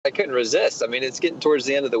I couldn't resist. I mean, it's getting towards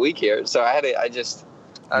the end of the week here, so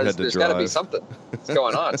there's got to be something that's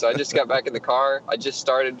going on. So I just got back in the car. I just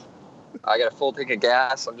started. I got a full tank of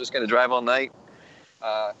gas. I'm just going to drive all night.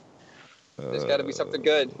 There's got to be something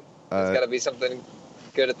good. There's got to be something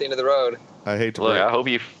good at the end of the road. I hate to look. I hope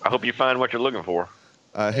you find what you're looking for.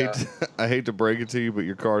 I hate to break it to you, but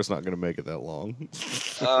your car's not going to make it that long.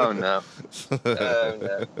 Oh no.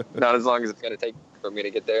 No, not as long as it's going to take for me to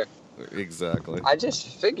get there. Exactly. I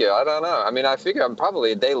just figure, I don't know. I mean, I figure I'm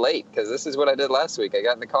probably a day late because this is what I did last week. I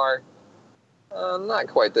got in the car, not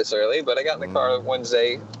quite this early, but I got in the car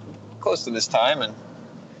Wednesday close to this time and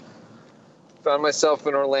found myself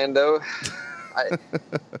in Orlando.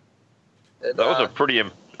 That was a pretty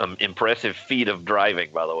impressive feat of driving,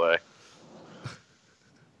 by the way.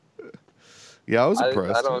 Yeah, I was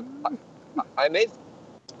impressed. I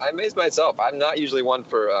amazed myself. I'm not usually one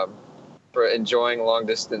for enjoying long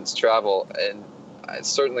distance travel, and it's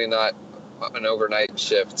certainly not an overnight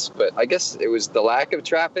shifts. But I guess it was the lack of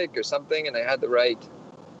traffic or something, and I had the right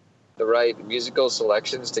musical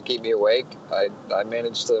selections to keep me awake. I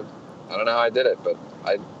managed to. I don't know how I did it, but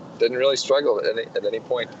I didn't really struggle at any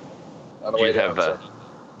point on the way down.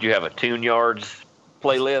 Do you have a Tune Yards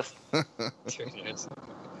playlist?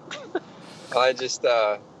 I just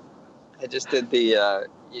did the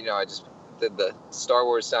Star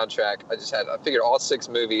Wars soundtrack. I figured all 6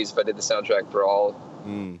 movies if I did the soundtrack for all,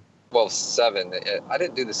 7. I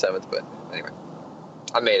didn't do the 7th, but anyway,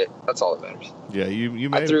 I made it. That's all that matters. Yeah, you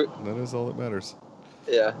made it. That is all that matters.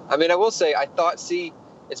 Yeah. I mean, I will say,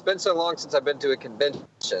 it's been so long since I've been to a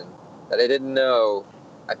convention that I didn't know.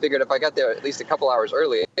 I figured if I got there at least a couple hours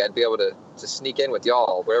early, I'd be able to sneak in with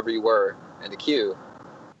y'all, wherever you were, in the queue.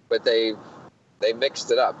 But they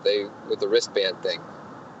mixed it up with the wristband thing.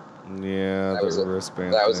 Yeah, that was a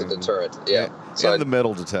deterrent. Yeah. So the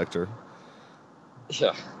metal detector.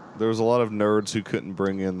 Yeah. There was a lot of nerds who couldn't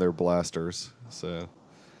bring in their blasters. So.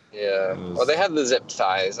 Yeah. Well, they have the zip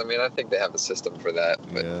ties. I mean, I think they have a system for that,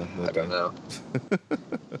 but yeah, I don't know.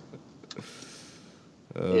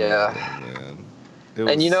 Yeah. Man.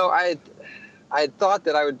 And I had thought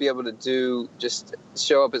that I would be able to just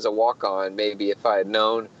show up as a walk-on maybe if I had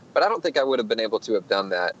known, but I don't think I would have been able to have done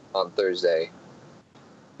that on Thursday.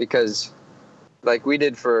 Because like we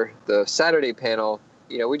did for the Saturday panel,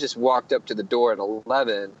 we just walked up to the door at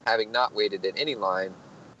 11, having not waited in any line,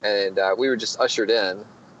 and we were just ushered in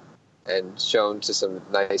and shown to some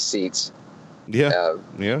nice seats. Yeah.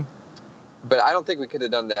 Yeah. But I don't think we could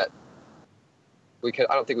have done that.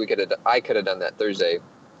 I could have done that Thursday.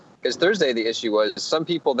 Because Thursday the issue was some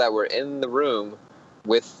people that were in the room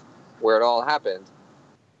with where it all happened.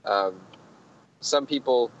 Some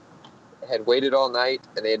people had waited all night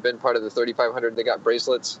and they had been part of the 3,500. They got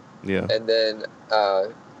bracelets. Yeah. And then,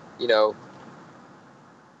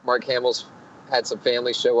 Mark Hamill's had some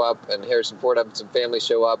family show up and Harrison Ford had some family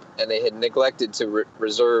show up, and they had neglected to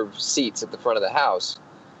reserve seats at the front of the house.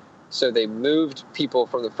 So they moved people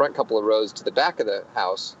from the front couple of rows to the back of the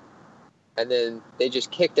house, and then they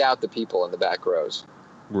just kicked out the people in the back rows.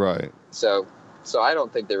 Right. So I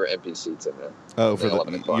don't think there were empty seats in there. Oh,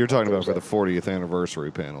 you're talking about for the 40th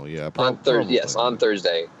anniversary panel, yeah. On Thursday, yes, on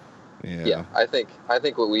Thursday. Yeah. I think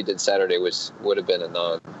what we did Saturday would have been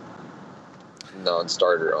a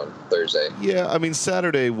non-starter on Thursday. Yeah, I mean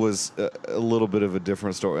Saturday was a little bit of a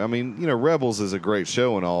different story. I mean, Rebels is a great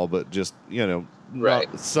show and all, but just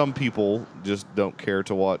right. Some people just don't care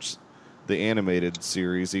to watch the animated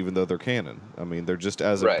series, even though they're canon. I mean, they're just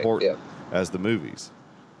as important as the movies.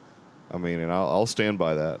 I mean, and I'll stand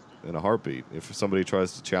by that in a heartbeat. If somebody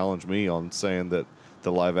tries to challenge me on saying that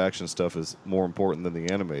the live action stuff is more important than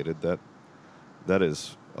the animated, that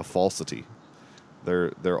is a falsity.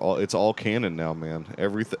 It's all canon now, man.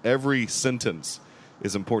 Every sentence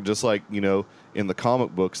is important. Just like, in the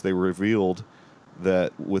comic books, they revealed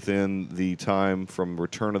that within the time from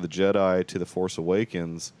Return of the Jedi to The Force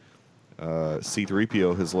Awakens,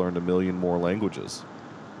 C-3PO has learned 1 million more languages.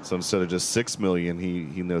 So instead of just 6 million,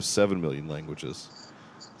 he knows 7 million languages.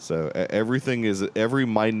 So every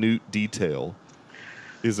minute detail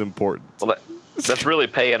is important. Well, that's really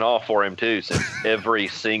paying off for him too, since every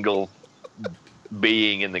single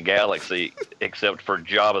being in the galaxy, except for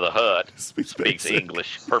Jabba the Hutt, speaks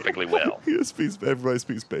English perfectly well. Everybody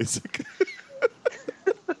speaks basic.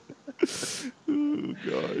 Oh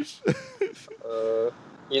gosh.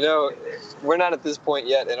 We're not at this point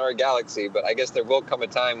yet in our galaxy, but I guess there will come a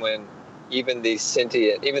time when even the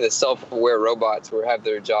self-aware robots will have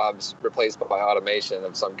their jobs replaced by automation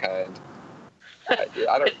of some kind.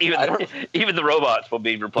 Even the robots will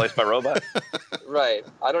be replaced by robots. Right.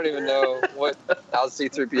 I don't even know how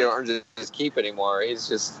C-3PO earns his keep anymore. He's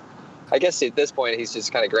just, I guess at this point he's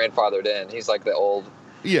just kind of grandfathered in. He's like the old.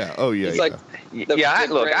 Yeah. Oh yeah. He's like.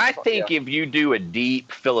 I think if you do a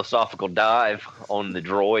deep philosophical dive on the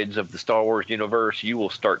droids of the Star Wars universe, you will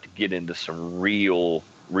start to get into some real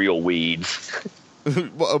weeds.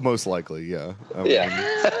 Well, most likely, yeah.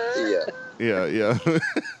 Yeah.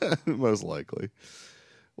 Most likely.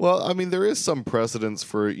 Well, I mean, there is some precedence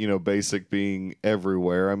for basic being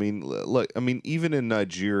everywhere. I mean, look, even in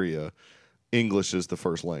Nigeria, English is the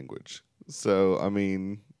first language. So, I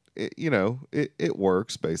mean, it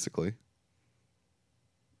works basically.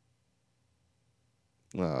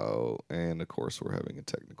 Oh, and of course we're having a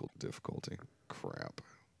technical difficulty. Crap.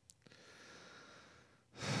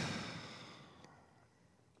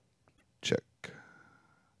 Check.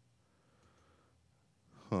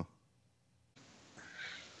 Huh.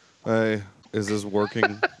 Hey, is this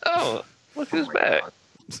working? Oh, look who's back.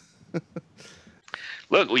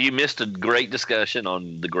 Look, well, you missed a great discussion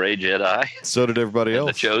on the Gray Jedi. So did everybody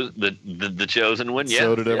else. The chosen one. Yeah.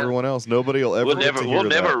 So did everyone else. Nobody will ever get to hear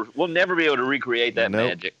that. We'll never be able to recreate that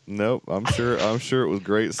magic. Nope. I'm sure it was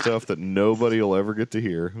great stuff that nobody will ever get to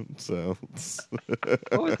hear. So.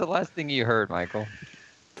 What was the last thing you heard, Michael?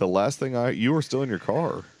 The last thing you were still in your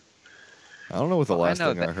car. I don't know what the last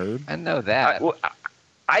thing I heard. I know that.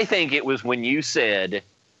 I think it was when you said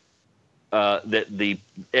that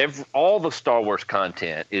all the Star Wars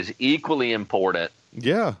content is equally important.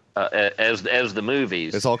 Yeah. As the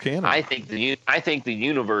movies. It's all canon. I think the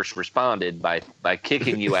universe responded by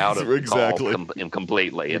kicking you out of the call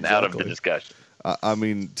completely and out of the discussion. I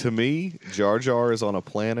mean, to me, Jar Jar is on a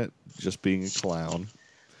planet just being a clown.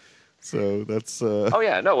 So that's. Oh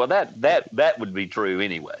yeah, no. Well, that would be true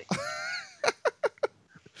anyway.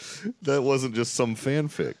 That wasn't just some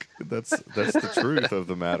fanfic. That's the truth of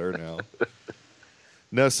the matter now.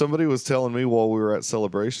 Now, somebody was telling me while we were at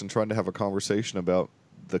Celebration, trying to have a conversation about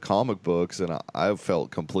the comic books, and I felt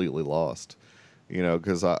completely lost.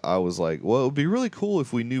 Because I was like, well, it would be really cool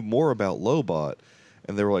if we knew more about Lobot.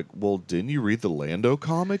 And they were like, well, didn't you read the Lando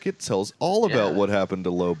comic? It tells all about what happened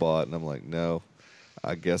to Lobot. And I'm like, no.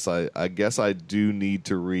 I guess I do need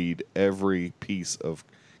to read every piece of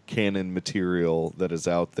canon material that is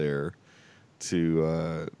out there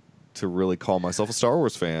to really call myself a Star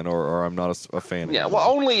Wars fan, or I'm not a fan. Yeah, well,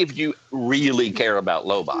 only if you really care about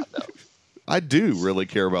Lobot, though. I do really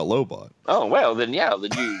care about Lobot. Oh well, then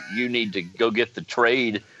you need to go get the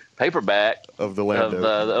trade paperback of the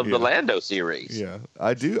Lando the Lando series. Yeah,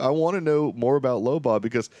 I do. I want to know more about Lobot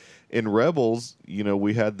because in Rebels,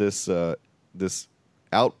 we had this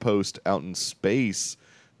outpost out in space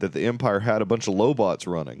that the Empire had a bunch of Lobots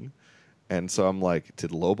running. And so I'm like, did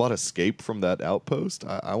Lobot escape from that outpost?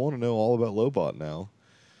 I want to know all about Lobot now.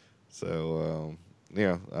 So,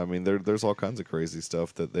 yeah, I mean, there's all kinds of crazy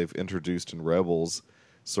stuff that they've introduced in Rebels,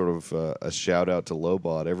 sort of a shout-out to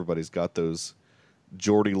Lobot. Everybody's got those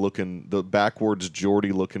the backwards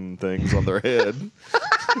Geordie-looking things on their head.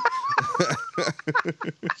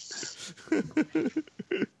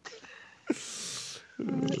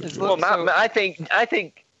 Well, I think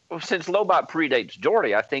since Lobot predates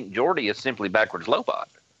Geordie, I think Geordie is simply backwards Lobot.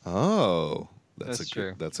 Oh, that's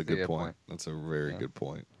true. That's a good point. That's a very good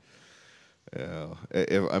point. Yeah,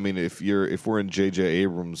 if we're in J.J.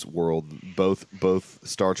 Abrams' world, both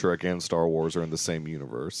Star Trek and Star Wars are in the same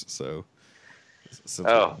universe. So,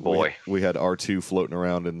 we had R2 floating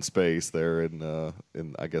around in space there, in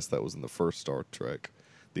I guess that was in the first Star Trek.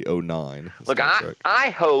 The 09. Look, I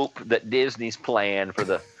hope that Disney's plan for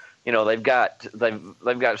the, they've got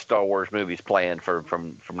Star Wars movies planned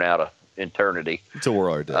from now to eternity. Till we're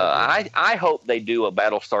all dead. I hope they do a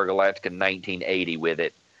Battlestar Galactica 1980 with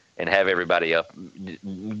it and have everybody up,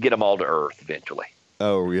 get them all to Earth eventually.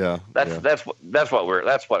 Oh yeah. That's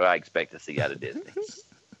what I expect to see out of Disney.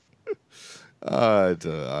 I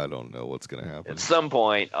don't know what's going to happen. At some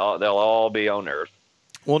point, they'll all be on Earth.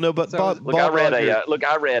 Well, no, but I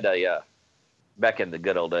read a back in the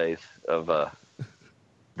good old days of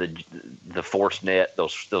the Force Net,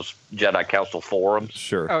 those Jedi Council forums.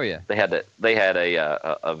 Sure. Oh yeah. They had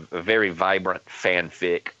a very vibrant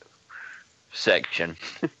fanfic section,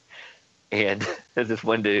 and there's this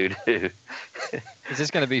one dude who is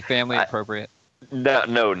this going to be family appropriate?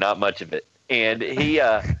 No, not much of it. And he,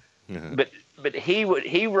 but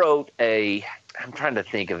he wrote a. I'm trying to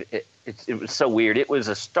think of it. It was so weird. It was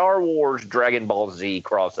a Star Wars Dragon Ball Z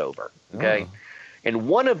crossover. Okay, and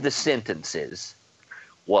one of the sentences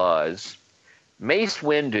was Mace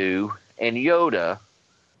Windu and Yoda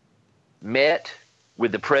met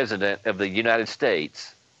with the President of the United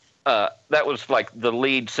States. That was like the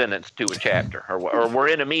lead sentence to a chapter, or we're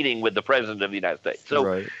in a meeting with the President of the United States. So,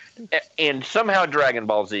 right. And somehow Dragon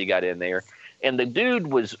Ball Z got in there, and the dude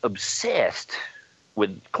was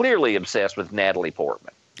clearly obsessed with Natalie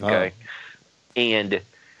Portman. Okay, and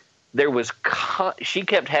there was she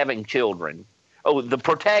kept having children. Oh, the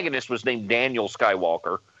protagonist was named Daniel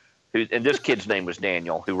Skywalker, and this kid's name was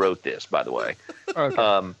Daniel, who wrote this, by the way.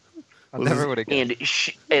 Okay. I never would have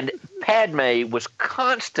guessed. And Padme was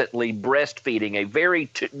constantly breastfeeding a very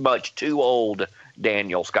much too old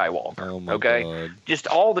Daniel Skywalker. Oh my God. Just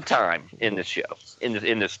all the time in this show,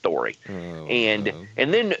 in this story. And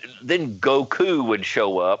then Goku would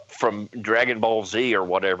show up from Dragon Ball Z or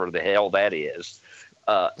whatever the hell that is.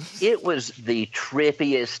 It was the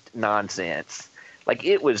trippiest nonsense. Like,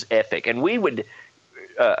 it was epic. And we would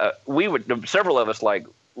several of us, like,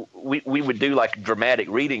 we would do like dramatic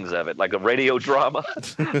readings of it, like a radio drama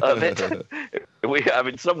of it.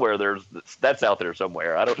 Somewhere that's out there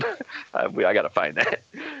somewhere. I got to find that.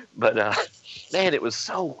 But man, it was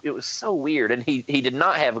so weird, and he did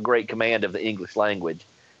not have a great command of the English language,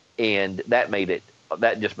 and that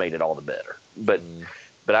just made it all the better. But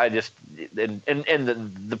I just and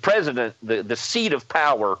the president, the seat of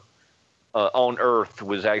power on Earth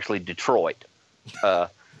was actually Detroit.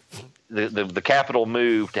 The capital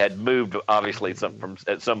had moved obviously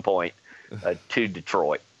at some point to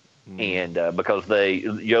Detroit, and because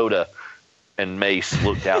Yoda and Mace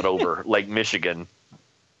looked out over Lake Michigan,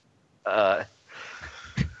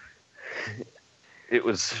 it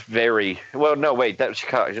was very well. No, wait, that was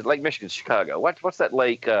Chicago. Lake Michigan's Chicago. What's that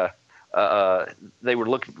lake? They were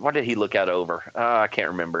looking. What did he look out over? I can't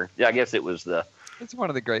remember. Yeah, I guess it was It's one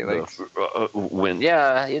of the Great Lakes.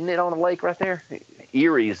 Isn't it on the lake right there?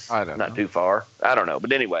 Erie's not too far. I don't know,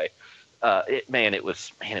 but anyway, it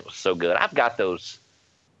was so good. I've got those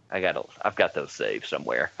saved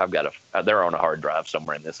somewhere. They're on a hard drive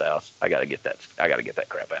somewhere in this house. I gotta get that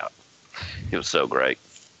crap out. It was so great.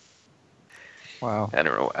 Wow. I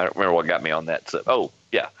don't remember what got me on that. So, oh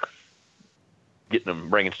yeah,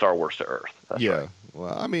 bringing Star Wars to Earth. That's right.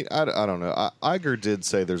 Well, I mean, I don't know. Iger did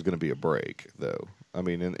say there's going to be a break, though. I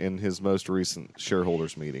mean, in his most recent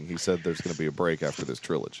shareholders meeting, he said there's going to be a break after this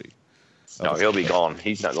trilogy. No, he'll be gone.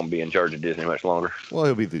 He's not going to be in charge of Disney much longer. Well,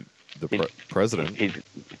 he'll be the president. He'll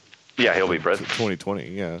be president. 2020,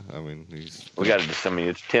 yeah. I mean, it's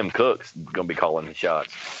Tim Cook's going to be calling the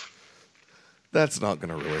shots. That's not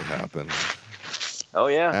going to really happen. Oh,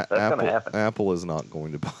 yeah, that's going to happen. Apple is not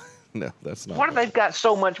going to buy. No, that's not. What have they got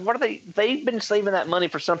so much? They've been saving that money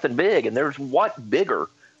for something big, and there's what bigger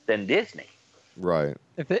than Disney? Right.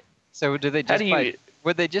 Would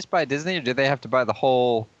they just buy Disney, or do they have to buy the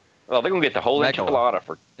whole? Well, they're going to get the whole enchilada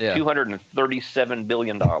for $237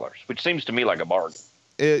 billion, which seems to me like a bargain.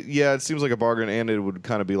 It seems like a bargain, and it would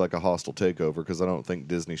kind of be like a hostile takeover because I don't think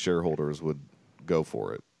Disney shareholders would go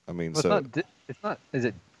for it. I mean, well,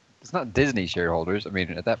 it's not Disney shareholders. I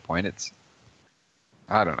mean, at that point,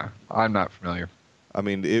 I don't know. I'm not familiar. I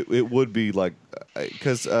mean, it would be like,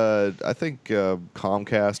 because I think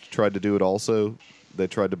Comcast tried to do it also. They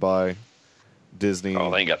tried to buy Disney.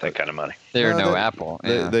 Oh, they ain't got that kind of money. They're no Apple.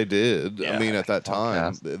 They did. Yeah. I mean, at that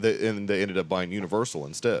time, they ended up buying Universal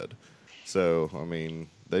instead. So, I mean,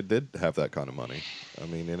 they did have that kind of money. I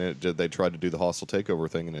mean, and they tried to do the hostile takeover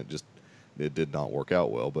thing, and it did not work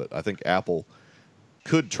out well. But I think Apple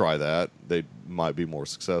could try that. They might be more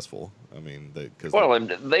successful. I mean, that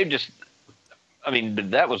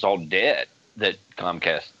was all debt that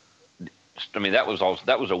Comcast. I mean, that was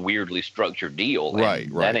a weirdly structured deal.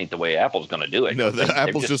 Right. That ain't the way Apple's going to do it. No,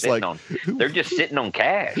 Apple's just like they're just sitting on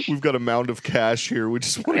cash. We've got a mound of cash here. We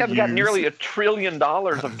have got nearly $1 trillion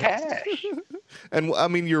of cash. And I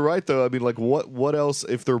mean, you're right though. I mean, like, what else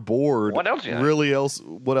if they're bored? What else?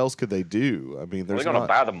 What else could they do? I mean, are they going to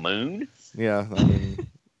buy the moon? Yeah, I mean,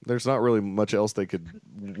 there's not really much else they could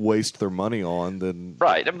waste their money on than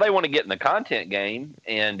right. If they want to get in the content game,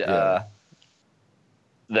 and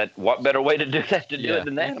that what better way to do that do it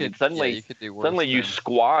than that? Suddenly you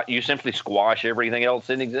simply squash everything else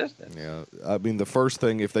in existence. Yeah, I mean, the first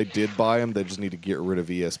thing, if they did buy them, they just need to get rid of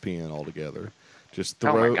ESPN altogether. Just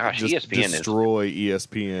destroy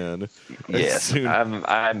ESPN. Yes,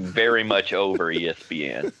 I'm very much over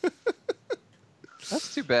ESPN.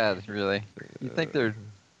 That's too bad, really. You think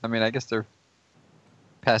I guess they're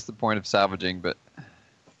past the point of salvaging, but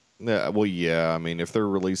yeah. Well, yeah. I mean, if they're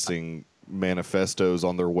releasing manifestos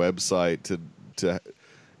on their website to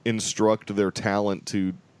instruct their talent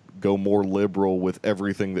to go more liberal with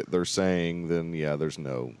everything that they're saying, then yeah, there's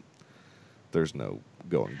no There's no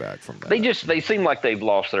going back from that. They seem like they've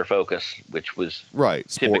lost their focus, which was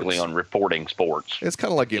typically on reporting sports. It's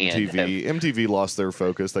kind of like MTV. MTV lost their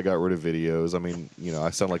focus. They got rid of videos. I mean, I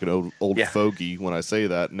sound like an old fogey when I say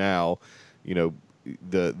that now.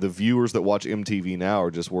 The viewers that watch MTV now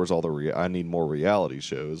are just, where's all the I need more reality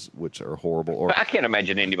shows, which are horrible. Or I can't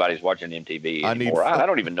imagine anybody's watching MTV anymore. I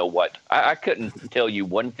don't even know what. I couldn't tell you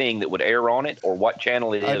one thing that would air on it or what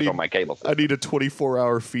channel it is on my cable system. I need a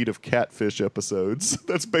 24-hour feed of Catfish episodes.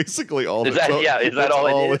 That's basically all. Is that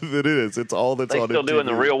all it is? It's all that's on MTV. They still doing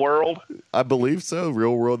the Real World? I believe so.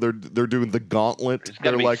 Real World. They're doing the Gauntlet. It's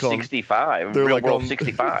going to be 65. They're Real like World on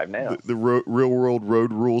 65 now. The Real World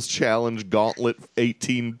Road Rules Challenge Gauntlet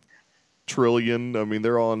 18 trillion. I mean,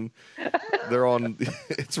 they're on.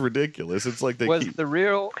 It's ridiculous. It's like was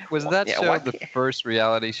that show the first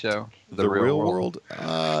reality show? The Real World?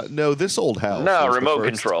 No, This Old House. No, Remote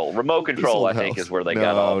Control. Remote Control, I think, is where they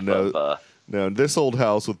got off of. No, This Old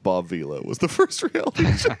House with Bob Vila was the first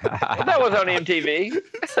reality show. That was on MTV.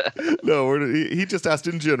 No, he just asked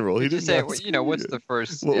in general. He didn't say, what's the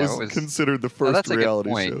first? What was considered the first reality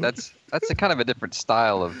show? That's a kind of a different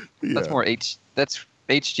style of. That's more That's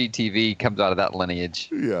HGTV comes out of that lineage.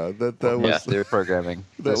 Yeah, that was their programming.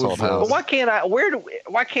 This Old But House. why can't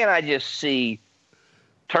I just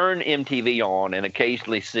turn MTV on and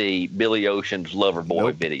occasionally see Billy Ocean's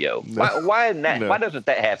Loverboy video? Why doesn't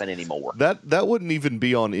that happen anymore? That wouldn't even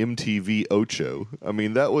be on MTV Ocho. I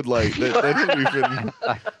mean, that would they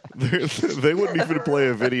wouldn't even play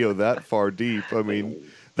a video that far deep. I mean,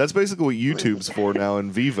 that's basically what YouTube's for now in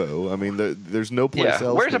Vivo. I mean, there's no place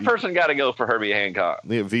else. Where's a person got to go for Herbie Hancock?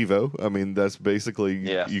 Yeah, Vivo. I mean, that's basically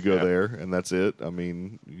you go there and that's it. I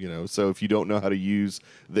mean, so if you don't know how to use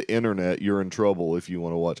the internet, you're in trouble if you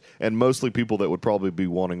want to watch. And mostly people that would probably be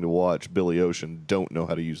wanting to watch Billy Ocean don't know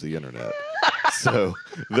how to use the internet. So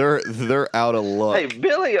they're out of luck. Hey,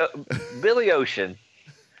 Billy Ocean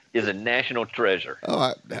is a national treasure.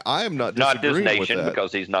 Oh, I am not disagreeing this with nation that.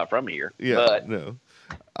 because he's not from here. Yeah, but no.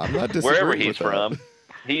 I'm not disagreeing wherever he's with from,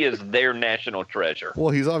 he is their national treasure. Well,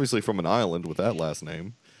 he's obviously from an island with that last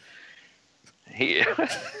name.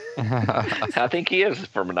 I think he is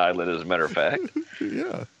from an island, as a matter of fact.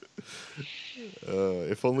 Yeah.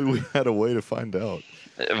 If only we had a way to find out.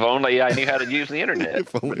 If only I knew how to use the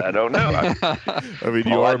internet. But I don't know. I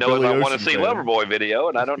mean, all I know is I want to see Loverboy video,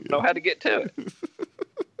 and I don't know how to get to it.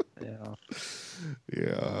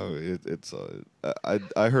 It's.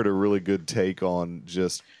 I heard a really good take on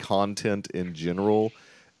just content in general,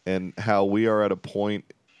 and how we are at a point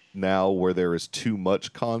now where there is too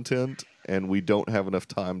much content, and we don't have enough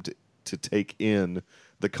time to take in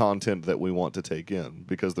the content that we want to take in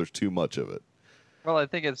because there's too much of it. Well, I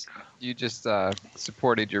think you just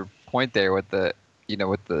supported your point there with the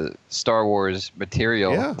Star Wars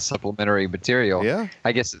material, supplementary material. Yeah.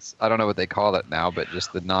 I guess I don't know what they call it now, but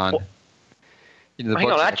just the non.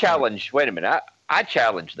 Hang on, I challenge. Wait a minute, I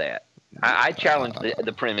challenge that. I challenge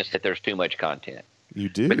the premise that there's too much content. You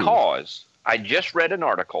do, because I just read an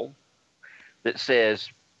article that says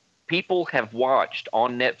people have watched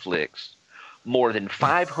on Netflix more than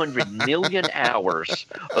 500 million hours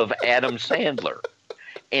of Adam Sandler.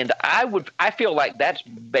 And I feel like that's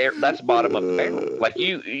bottom of the barrel. Like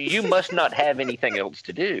you must not have anything else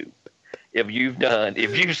to do if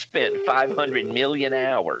you've spent 500 million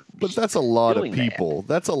hours. But that's a lot of people.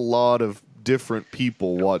 That's a lot of different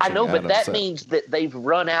people watching. I know, but that means that they've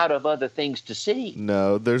run out of other things to see.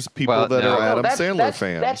 No, there's people that are Adam Sandler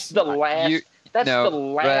fans. That's the last. The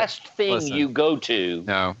last thing you go to.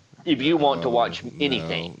 No. If you want to watch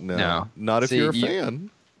anything. No. Not if you're a fan.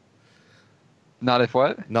 Not if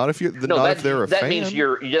what? Not if you're. Not if they're a fan.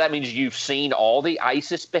 That means you've seen all the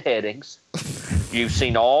ISIS beheadings. You've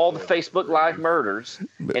seen all the Facebook Live murders,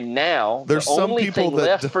 and now there's the only thing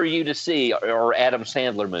left for you to see are Adam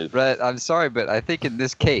Sandler movies. Brett, I'm sorry, but I think in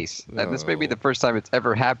this case, and this may be the first time it's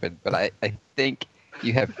ever happened, but I think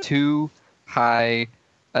you have too high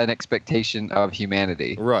an expectation of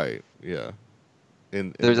humanity. Right. Yeah.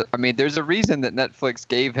 There's a reason that Netflix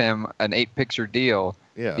gave him an 8-picture deal.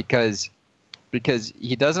 Yeah. Because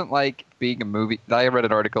he doesn't like being a movie. I read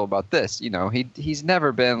an article about this. He's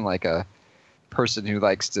never been like a person who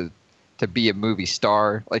likes to be a movie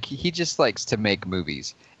star. Like he just likes to make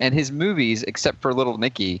movies. And his movies, except for Little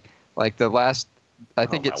Nicky, like the last, I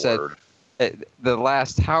think it said the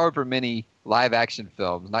last however many live action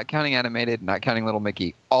films, not counting animated, not counting Little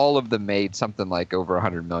Mickey, all of them made something like over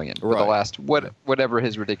 100 million for the last whatever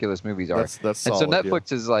his ridiculous movies are. That's solid, and so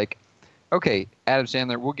Netflix is like, okay, Adam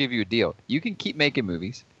Sandler, we'll give you a deal. You can keep making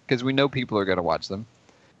movies because we know people are going to watch them,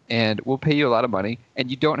 and we'll pay you a lot of money,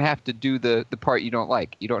 and you don't have to do the part you don't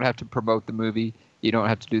like. You don't have to promote the movie. You don't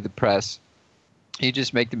have to do the press. You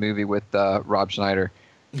just make the movie with Rob Schneider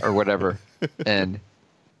or whatever, and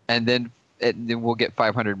then we'll get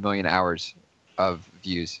 500 million hours of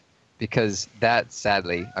views, because that,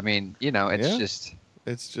 sadly, I mean, it's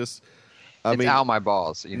just. I mean, out my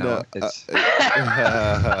balls, No,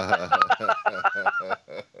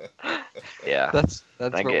 yeah, that's.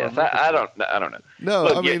 I guess I don't know. No,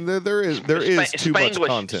 look, I mean there is too much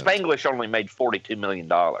content. Spanglish only made $42 million.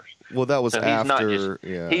 Well, that was after.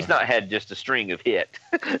 He's not had just a string of hits.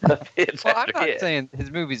 Well, I'm not saying his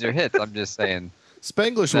movies are hits. I'm just saying.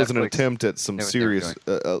 Spanglish was an attempt at some serious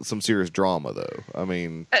drama, though. I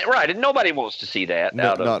mean, right, and nobody wants to see that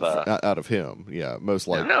not out of him. Yeah, most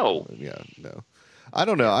likely. No. Yeah, no. I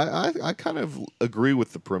don't know. I kind of agree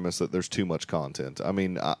with the premise that there's too much content. I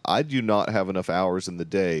mean, I do not have enough hours in the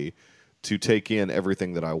day to take in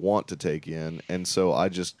everything that I want to take in, and so I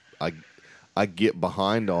get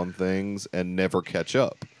behind on things and never catch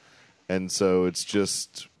up, and so it's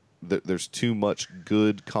just there's too much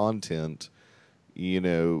good content,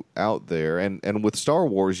 out there. And with Star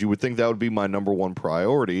Wars, you would think that would be my number one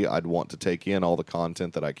priority. I'd want to take in all the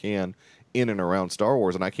content that I can in and around Star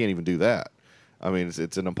Wars, and I can't even do that. I mean,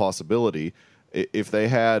 it's an impossibility. If they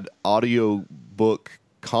had audio book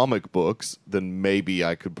comic books, then maybe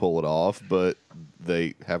I could pull it off, but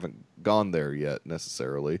they haven't gone there yet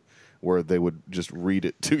necessarily, where they would just read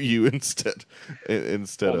it to you instead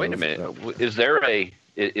of. Wait a minute.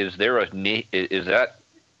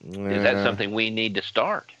 Is that something we need to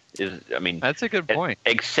start? That's a good point.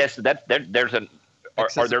 Are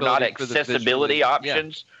there not accessibility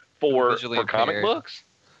options for comic books?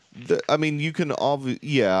 I mean, you can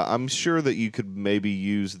I'm sure that you could maybe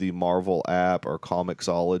use the Marvel app or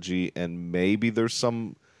Comixology, and maybe there's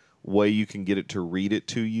some way you can get it to read it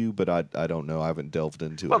to you, but I don't know. I haven't delved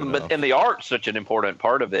into it enough. And the art's such an important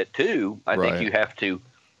part of it too. I think you have to,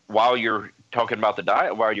 while you're talking about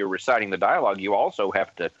while you're reciting the dialogue, you also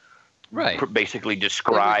have to basically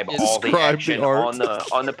describe all the action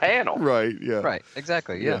on the panel. Right. Yeah. Right.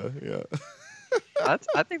 Exactly. Yeah. I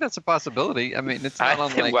think that's a possibility. I mean, it's not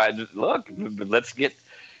look.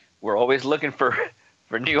 We're always looking for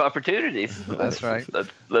new opportunities. That's right.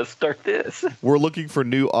 Let's start this. We're looking for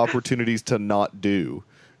new opportunities to not do.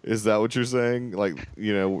 Is that what you're saying? Like,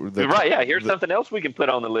 right? Yeah. Here's something else we can put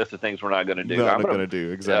on the list of things we're not going to do. Not going to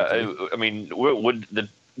do, exactly. I mean,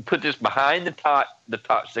 put this behind the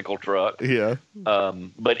Topsicle truck. Yeah.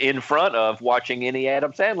 But in front of watching any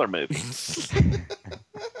Adam Sandler movie.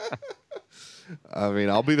 I mean,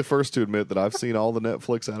 I'll be the first to admit that I've seen all the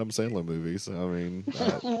Netflix Adam Sandler movies. I mean,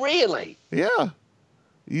 really? Yeah.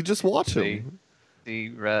 You just watch them.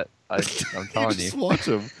 Rhett, I'm telling you. Just watch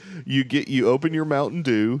them. You open your Mountain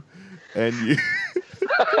Dew, and you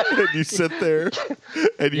you sit there,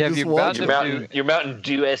 and you just watch your Mountain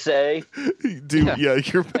Dew essay.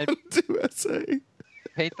 Your Mountain Dew essay.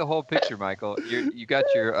 Paint the whole picture, Michael. You got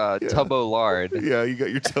your Tubbo lard. Yeah, you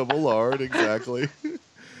got your Tubbo lard, exactly.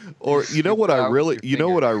 Or what I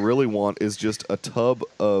really want is just a tub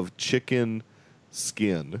of chicken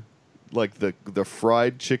skin, like the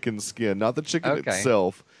fried chicken skin, not the chicken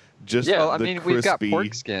itself. Just crispy. We've got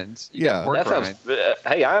pork skins. That sounds.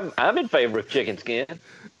 Hey, I'm in favor of chicken skin,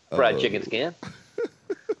 fried chicken skin.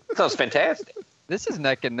 Sounds fantastic. This is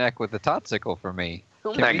neck and neck with the Topsicle for me.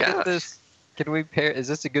 Oh my gosh. Can we pair? Is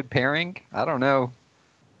this a good pairing? I don't know.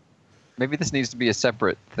 Maybe this needs to be a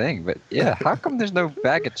separate thing, but yeah, how come there's no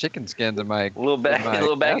bag of chicken skins in my little bag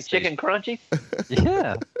of chicken crunchy?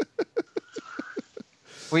 Yeah.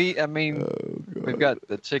 We've got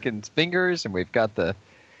the chicken's fingers, and we've got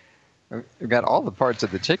all the parts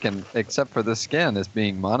of the chicken except for the skin is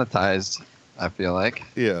being monetized. I feel like.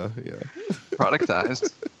 Yeah.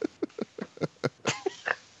 Productized.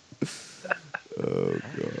 Oh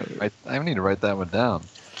God. I need to write that one down.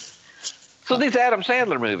 So these Adam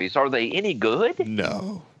Sandler movies, are they any good?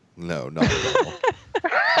 No, not at all.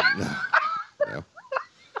 No.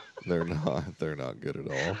 They're not. They're not good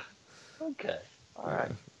at all. Okay. All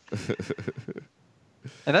right.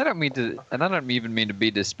 And I don't even mean to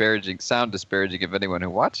be disparaging of anyone who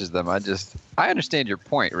watches them. I understand your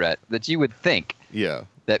point, Rhett, that you would think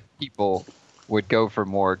that people would go for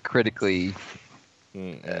more critically.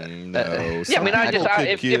 No. Yeah, I mean,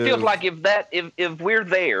 it feels like if we're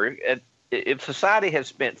there, if society has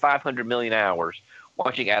spent 500 million hours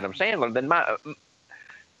watching Adam Sandler, then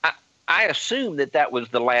I assume that was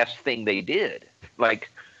the last thing they did. Like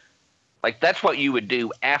that's what you would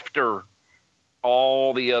do after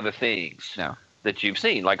all the other things that you've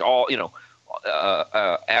seen. Like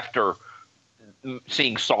after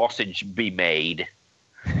seeing sausage be made,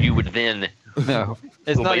 you would then No,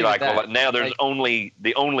 it's not be even like, that. well, now there's Like,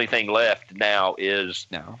 the only thing left now is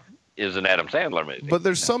no. an Adam Sandler movie. But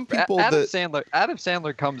there's some people Adam that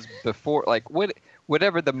Sandler comes before, like,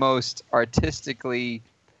 whatever the most artistically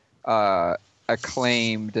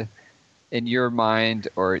acclaimed in your mind,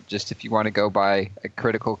 or just if you want to go by a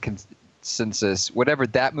critical consensus, whatever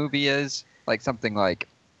that movie is, like something like,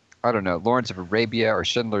 I don't know, Lawrence of Arabia or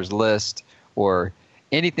Schindler's List or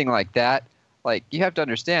anything like that, like, you have to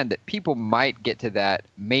understand that people might get to that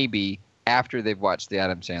maybe after they've watched the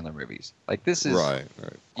Adam Sandler movies. Like, this is right.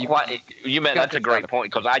 That's a great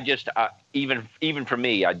point, because I just even for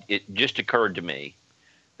me, it just occurred to me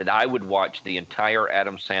that I would watch the entire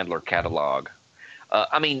Adam Sandler catalog.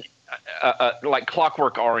 Like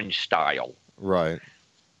Clockwork Orange style, Right.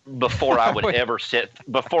 before I would ever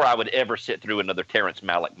sit through another Terrence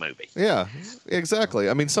Malick movie. Yeah, exactly.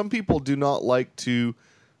 I mean, some people do not like to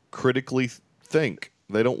critically think.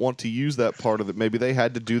 They don't want to use that part of it. Maybe they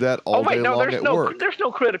had to do that all day long at work. There's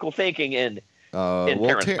no critical thinking in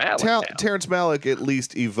Terrence Malick. Terrence Malick at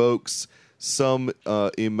least evokes some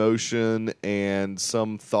emotion and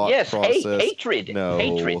some thought process. Hatred.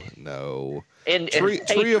 No. And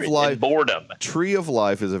Tree of Life, and boredom. Tree of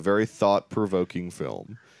Life is a very thought-provoking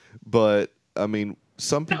film, but I mean,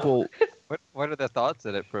 some people. What are the thoughts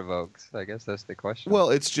that it provokes? I guess that's the question.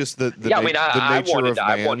 Well, it's just the nature of man.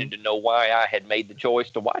 I wanted to know why I had made the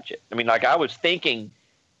choice to watch it. I mean, like, I was thinking,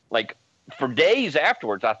 like, for days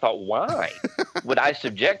afterwards, I thought, why would I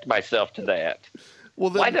subject myself to that? Well,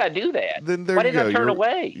 then, why did I do that? Then why did I turn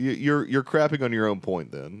away? You're crapping on your own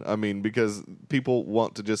point then. I mean, because people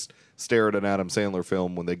want to just stare at an Adam Sandler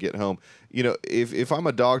film when they get home. You know, if I'm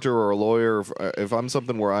a doctor or a lawyer, if I'm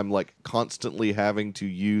something where I'm like constantly having to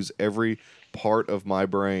use every part of my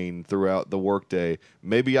brain throughout the workday,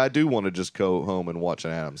 maybe I do want to just go home and watch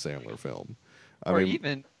an Adam Sandler film.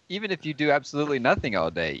 Even if you do absolutely nothing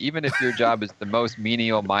all day, even if your job is the most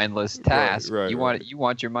menial, mindless task, you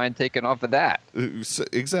want your mind taken off of that.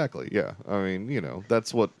 Exactly. Yeah. I mean, you know,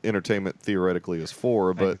 that's what entertainment theoretically is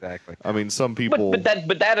for. But exactly. I mean, some people. But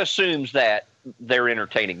that assumes that they're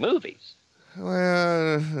entertaining movies.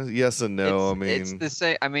 Well, yes and no. It's the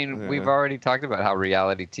same. I mean, we've already talked about how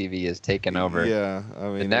reality TV has taken over. Yeah. I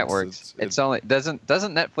mean, the networks. It's only doesn't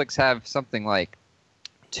Netflix have something like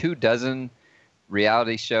 24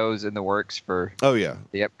 reality shows in the works for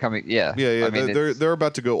the upcoming I mean, they're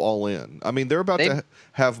about to go all in. I mean, they're about to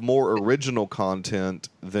have more original content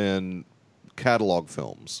than catalog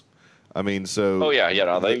films. I mean, so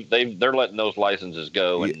they're letting those licenses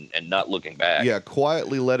go and not looking back. Yeah,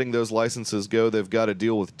 quietly letting those licenses go. They've got to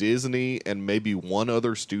deal with Disney and maybe one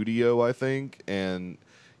other studio, I think, and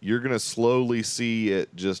you're going to slowly see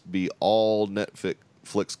it just be all Netflix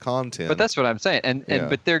content. But that's what I'm saying,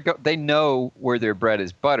 but they know where their bread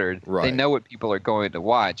is buttered. Right. They know what people are going to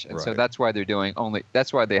watch, and so that's why they're doing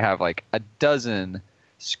that's why they have like a dozen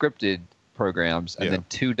scripted programs and then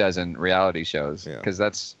 24 reality shows, because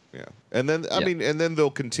that's and then and then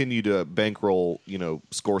they'll continue to bankroll, you know,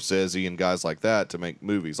 Scorsese and guys like that to make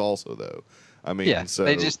movies also, though. I mean, so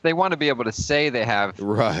they want to be able to say they have You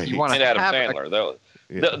want to Adam Sandler,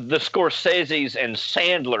 the Scorseses and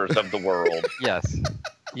Sandlers of the world. Yes,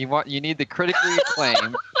 you need the critically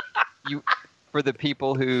acclaimed. For the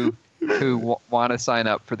people who want to sign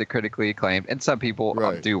up for the critically acclaimed, and some people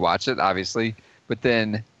do watch it, obviously. But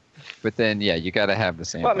then you got to have the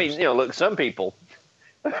Sandlers. Well, I mean, you know, look, some people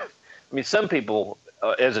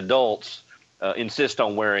as adults insist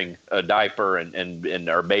on wearing a diaper and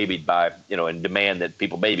are babied by, you know, and demand that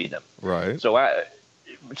people baby them. Right. So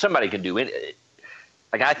somebody can do it.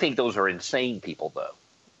 Like, I think those are insane people,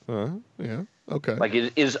 though. Yeah. Okay. Like,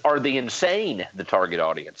 are the insane the target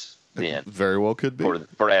audience then? Very well could be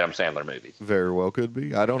for Adam Sandler movies. Very well could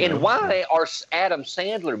be. I don't know. And why are Adam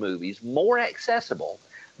Sandler movies more accessible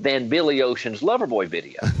than Billy Ocean's Loverboy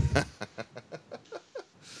video?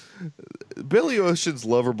 Billy Ocean's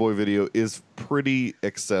Loverboy video is pretty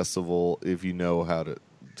accessible if you know how to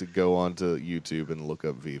go onto YouTube and look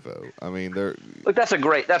up Vivo. I mean, look,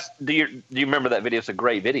 do you remember that video? It's a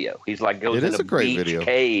great video. He's like goes in a beach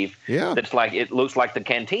cave. Yeah, that's like, it looks like the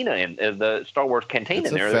cantina in the Star Wars cantina.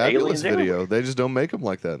 It's a fabulous video. They just don't make them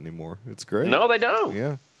like that anymore. It's great. No, they don't.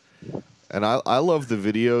 Yeah, and I love the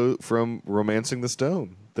video from Romancing the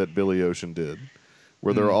Stone that Billy Ocean did,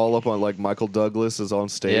 where they're all up on, like, Michael Douglas is on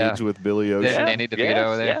stage with Billy Ocean. Yeah, Danny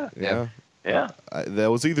DeVito there. Yeah. That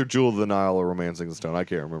was either Jewel of the Nile or Romancing the Stone. I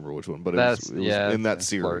can't remember which one, but it was in that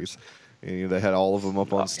series. And, you know, they had all of them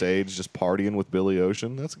up on stage just partying with Billy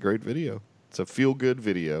Ocean. That's a great video. It's a feel-good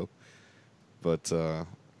video. But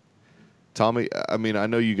Tommy, I mean, I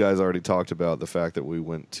know you guys already talked about the fact that we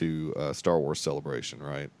went to Star Wars Celebration,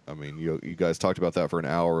 right? I mean, you guys talked about that for an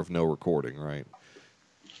hour of no recording, right?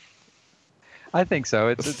 I think so.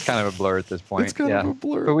 It's kind of a blur at this point. It's kind of a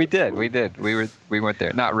blur. But we did. We went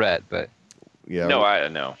there. Not Rhett, but yeah. No, I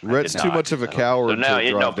know. Rhett's too much of a coward. So now,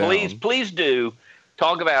 to drive down. please do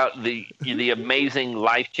talk about the amazing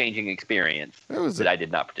life-changing experience that I did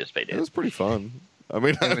not participate in. It was pretty fun. I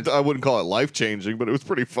mean, I wouldn't call it life-changing, but it was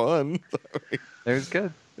pretty fun. It was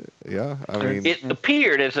good. Yeah, I mean, it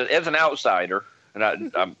appeared as an outsider, and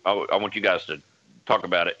I want you guys to talk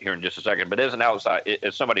about it here in just a second. But as an outside,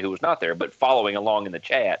 as somebody who was not there, but following along in the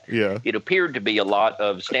chat, it appeared to be a lot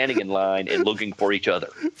of standing in line and looking for each other.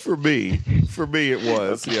 For me, it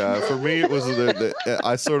was. Yeah, for me, it was.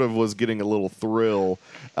 I sort of was getting a little thrill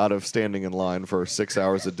out of standing in line for 6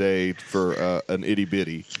 hours a day for an itty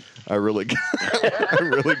bitty. I really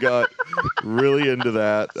got really into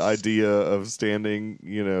that idea of standing,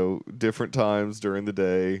 different times during the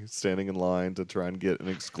day, standing in line to try and get an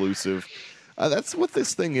exclusive. That's what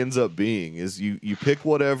this thing ends up being, is you pick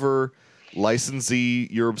whatever licensee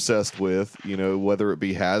you're obsessed with, whether it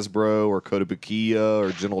be Hasbro or Kotobukiya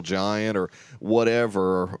or Gentle Giant or whatever,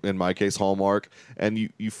 or in my case Hallmark, and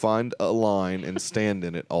you find a line and stand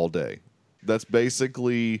in it all day. That's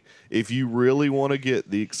basically, if you really want to get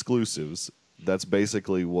the exclusives, that's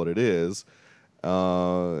basically what it is.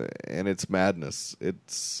 And it's madness.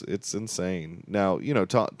 It's insane. Now,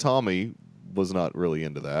 Tommy was not really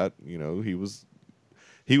into that.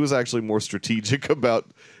 He was actually more strategic about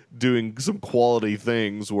doing some quality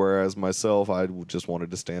things, whereas myself, I just wanted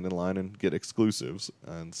to stand in line and get exclusives.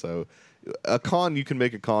 And so a con, you can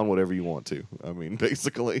make a con whatever you want to. I mean,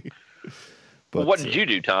 basically. But what did you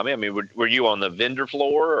do, Tommy? I mean, were you on the vendor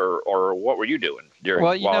floor, or what were you doing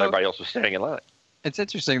while everybody else was standing in line? It's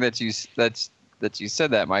interesting that you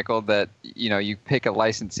said that, Michael. That you pick a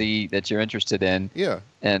licensee that you're interested in. Yeah.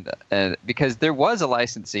 And because there was a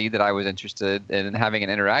licensee that I was interested in having an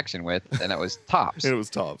interaction with, and it was Topps. It was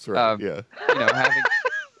Topps, right? Yeah.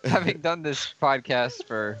 Having done this podcast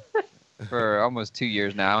for almost 2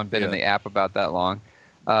 years now and been in the app about that long,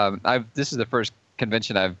 this is the first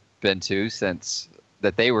convention I've been to since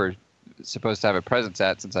that they were supposed to have a presence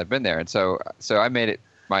at since I've been there, and so I made it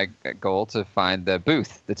my goal to find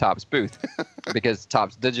the Topps booth, because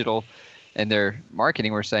Topps Digital and their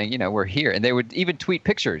marketing were saying, we're here, and they would even tweet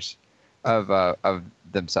pictures of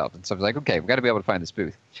themselves, and so I was like, okay, we've got to be able to find this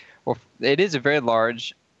booth. Well, it is a very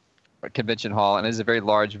large convention hall, and it is a very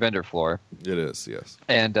large vendor floor. It is, yes.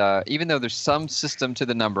 And even though there's some system to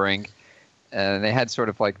the numbering, and they had sort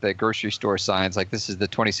of like the grocery store signs, like this is the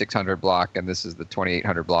 2600 block and this is the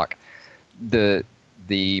 2800 block. The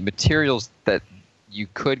materials that you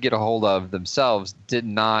could get a hold of themselves did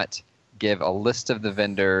not give a list of the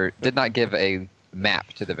vendor, did not give a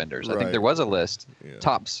map to the vendors. Right. I think there was a list. Yeah.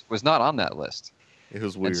 Topps was not on that list. It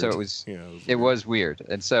was weird. And so it was weird.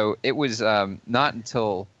 And so it was not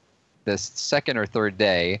until the second or third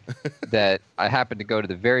day that I happened to go to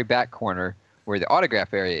the very back corner where the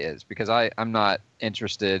autograph area is, because I'm not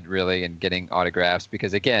interested really in getting autographs,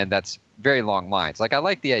 because again, that's very long lines. Like, I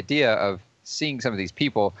like the idea of seeing some of these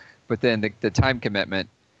people, but then the time commitment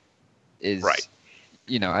is right.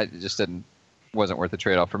 I just wasn't worth the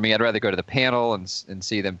trade-off for me. I'd rather go to the panel and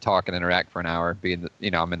see them talk and interact for an hour, being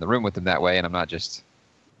I'm in the room with them that way, and I'm not just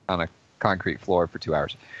on a concrete floor for 2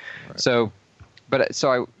 hours. Right.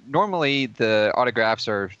 So normally the autographs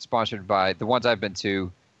are sponsored by the ones I've been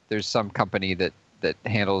to. There's some company that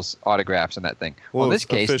handles autographs and that thing. Well, in this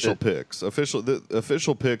case, Official Picks. The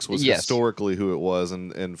Official Picks was historically who it was,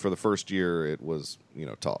 and for the first year it was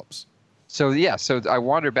Topps. So I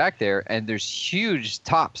wandered back there, and there's huge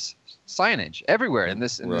Topps signage everywhere in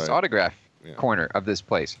this autograph corner of this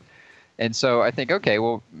place. And so I think, okay,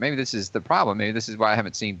 well, maybe this is the problem. Maybe this is why I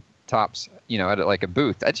haven't seen Topps, at like a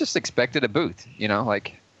booth. I just expected a booth,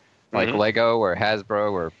 like Lego or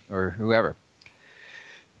Hasbro or whoever.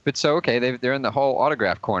 But so, okay, they're in the whole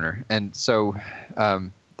autograph corner. And so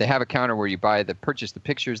they have a counter where you purchase the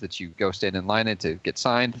pictures that you go stand in line in to get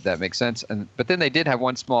signed. That makes sense. But then they did have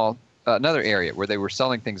one small, another area where they were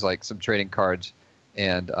selling things like some trading cards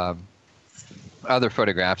and other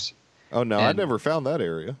photographs. Oh, no, I never found that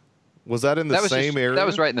area. Was that in the same area? That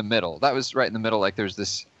was right in the middle. Like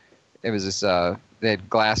they had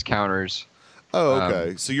glass counters. Oh,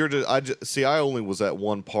 okay. So I only was at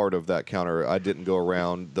one part of that counter. I didn't go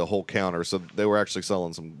around the whole counter. So they were actually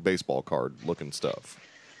selling some baseball card looking stuff.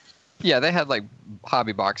 Yeah, they had like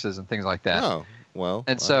hobby boxes and things like that. Oh, well.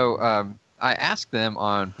 And so I asked them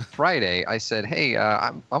on Friday. I said, "Hey,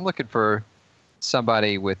 I'm looking for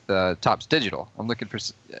somebody with Topps Digital. I'm looking for,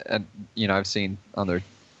 and I've seen on their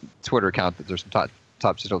Twitter account that there's some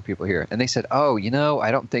Topps Digital people here, and they said, "Oh,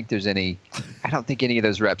 I don't think any of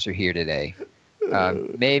those reps are here today.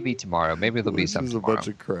 Maybe tomorrow. Maybe there'll be some tomorrow." A bunch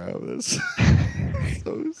of crap. That's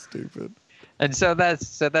so stupid. And so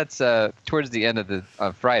that's towards the end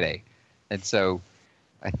of Friday, and so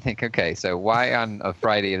I think, okay, so why on a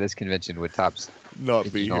Friday of this convention would Topps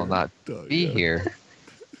not be here? Not be here,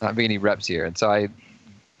 not be any reps here, and so I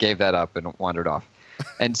gave that up and wandered off.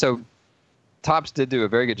 And so Topps did do a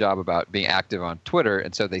very good job about being active on Twitter,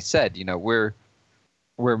 and so they said, we're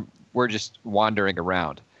just wandering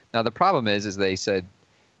around. Now the problem is they said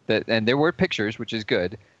that, and there were pictures, which is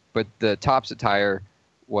good, but the Topps attire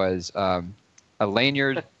was a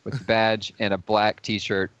lanyard with a badge and a black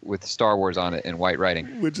T-shirt with Star Wars on it in white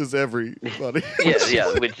writing. Which is everybody.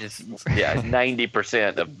 Which is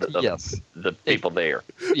 90% of the people there.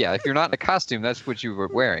 Yeah, if you're not in a costume, that's what you were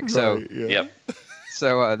wearing. So right, yeah.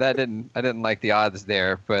 So I didn't like the odds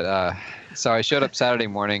there, but so I showed up Saturday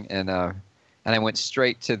morning and I went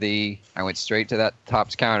straight to that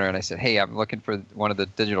Topps counter and I said, "Hey, I'm looking for one of the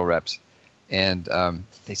digital reps," and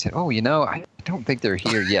they said, "Oh, I don't think they're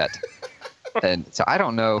here yet." And so I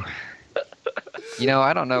don't know.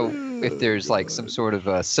 I don't know if there's like some sort of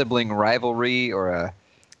a sibling rivalry or a,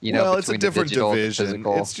 well, it's a different division.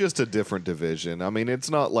 It's just a different division. I mean, it's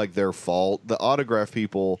not like their fault. The autograph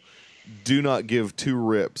people do not give two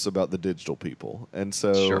rips about the digital people, and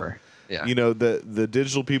so sure. Yeah. The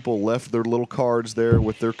digital people left their little cards there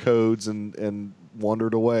with their codes and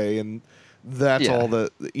wandered away, and that's all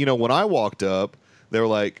that. When I walked up, they were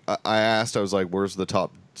like, I was like, "Where's the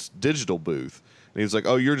Topps Digital booth?" And he was like,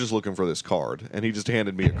 "Oh, you're just looking for this card," and he just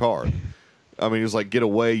handed me a card. I mean, he was like, "Get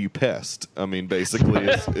away, you pest." I mean, basically,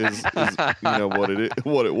 is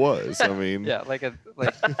what it was. I mean,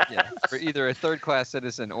 for either a third class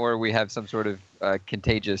citizen or we have some sort of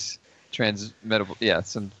contagious, transmittable,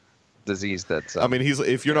 some disease that's. I mean,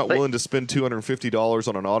 if you're not willing to spend $250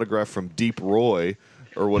 on an autograph from Deep Roy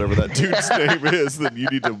or whatever that dude's name is, then you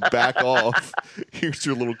need to back off. Here's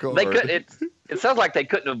your little card. It sounds like they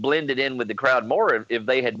couldn't have blended in with the crowd more if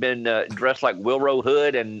they had been dressed like Wilro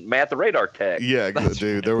Hood and Matt the Radar Tech. Yeah,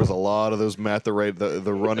 dude, there was a lot of those Matt the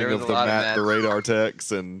running of the Matt the Radar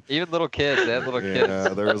Techs, and even little kids. They had little kids. Yeah,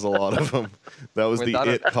 there was a lot of them. That was the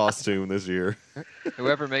It costume this year.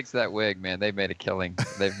 Whoever makes that wig, man, they've made a killing.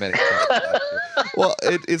 They've made a killing. Well,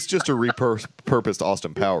 it's just a repurposed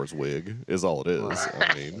Austin Powers wig, is all it is.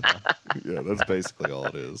 I mean, that's basically all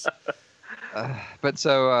it is. But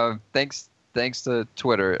so thanks to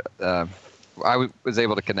Twitter, I was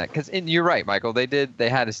able to connect. And you're right, Michael. They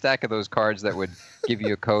had a stack of those cards that would give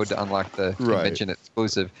you a code to unlock the convention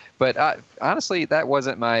exclusive. But honestly, that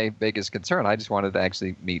wasn't my biggest concern. I just wanted to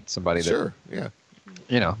actually meet somebody. Sure. Yeah.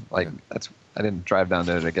 That's. I didn't drive down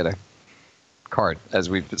there to get a card, as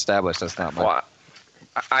we've established. That's not my. Well,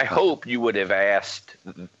 I hope you would have asked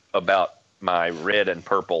about my red and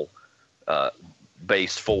purple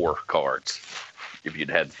base 4 cards if you'd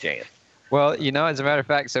had the chance. Well, as a matter of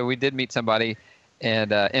fact, so we did meet somebody,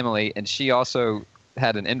 and Emily, and she also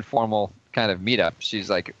had an informal kind of meetup. She's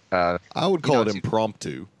like, I would call it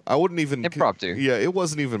impromptu. I wouldn't even impromptu. Yeah, it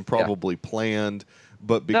wasn't even probably planned,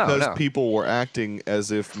 but because people were acting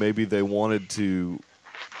as if maybe they wanted to,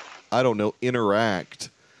 I don't know, interact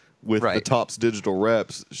with the Topps Digital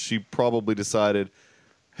reps, she probably decided,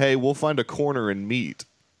 hey, we'll find a corner and meet.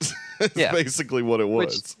 That's basically what it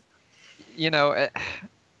was.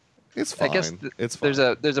 It's fine. I guess it's fine.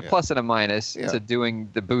 There's a plus and a minus to doing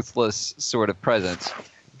the boothless sort of presence,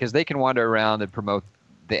 because they can wander around and promote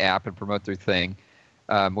the app and promote their thing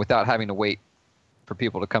without having to wait for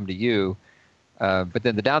people to come to you. But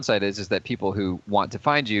then the downside is that people who want to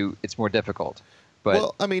find you, it's more difficult. But,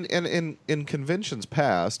 well, I mean, and in conventions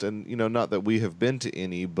past, and not that we have been to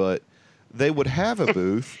any, but they would have a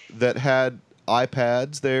booth that had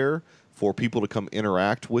iPads there for people to come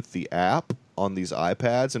interact with the app on these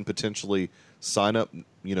iPads and potentially sign up,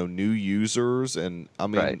 new users. And I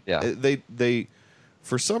mean, they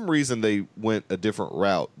for some reason they went a different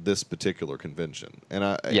route this particular convention, and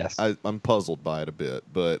I'm puzzled by it a bit.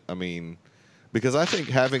 But I mean, because I think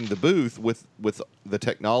having the booth with the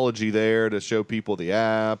technology there to show people the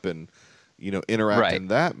app and interact in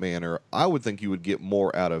that manner, I would think you would get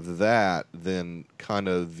more out of that than kind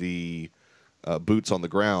of the boots on the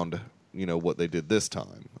ground. What they did this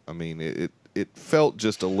time. I mean, it felt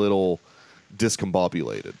just a little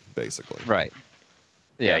discombobulated, basically. Right.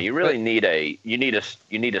 Yeah, you really need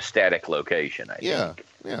a static location, I think.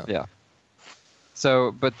 Yeah.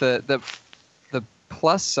 So, but the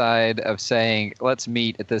plus side of saying let's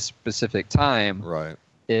meet at this specific time, right,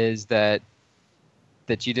 is that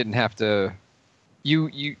you didn't have to.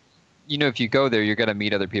 You know, if you go there, you're going to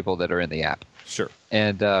meet other people that are in the app. Sure.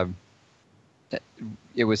 And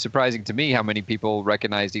it was surprising to me how many people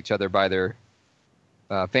recognized each other by their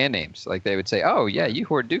fan names. Like they would say, "Oh yeah, you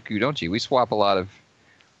hoard Dooku, don't you? We swap a lot of.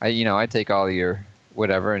 I take all of your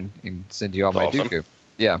whatever and send you all my Dooku."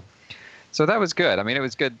 Yeah. So that was good. I mean, it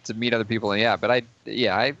was good to meet other people in the app. But I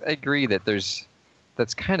agree that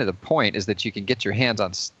that's kind of the point, is that you can get your hands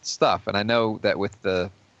on stuff. And I know that with the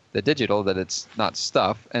digital that it's not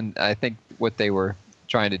stuff. And I think what they were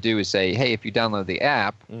trying to do is say, hey, if you download the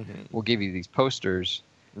app, we'll give you these posters.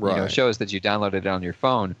 Right. Show us that you downloaded it on your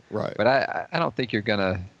phone. Right. But I don't think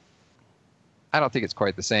I don't think it's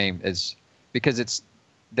quite the same, because it's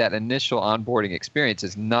that initial onboarding experience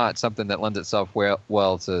is not something that lends itself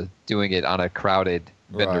well to doing it on a crowded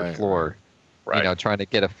vendor floor. Right. Trying to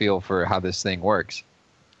get a feel for how this thing works.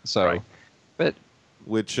 So, but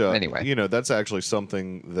anyway, that's actually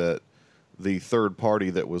something that the third party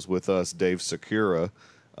that was with us, Dave Sakura,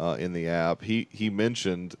 in the app, he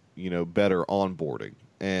mentioned, better onboarding.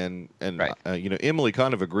 And right. Emily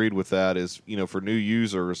kind of agreed with that. Is for new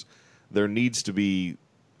users, there needs to be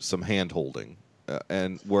some hand holding,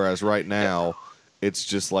 and whereas right now, it's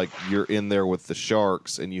just like you're in there with the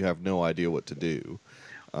sharks and you have no idea what to do.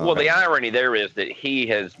 Well, the irony there is that he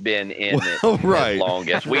has been in it as long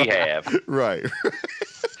as we have. Right.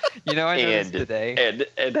 I noticed today,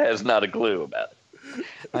 and has not a clue about it.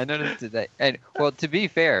 I noticed today, and to be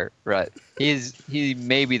fair, right, he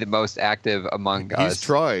may be the most active among us. He's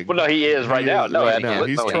trying. Well, no, he is right now.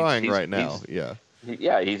 He's trying right now. Yeah.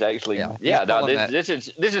 Yeah, he's actually. Yeah, no, this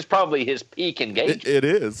is probably his peak engagement. It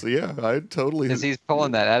is. Yeah, I totally. Because he's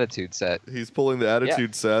pulling that attitude set. He's pulling the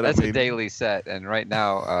attitude set. That's a daily set, and right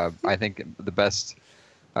now, I think the best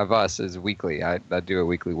of us is weekly. I do a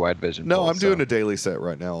weekly wide vision. No, I'm doing a daily set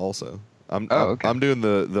right now. Also, I'm doing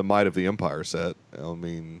the Might of the Empire set. I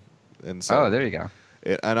mean, and so. Oh, there you go.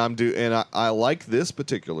 And I like this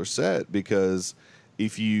particular set because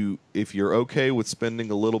if you're okay with spending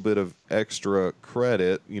a little bit of extra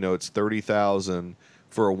credit, it's 30,000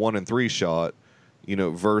 for a 1 in 3 shot,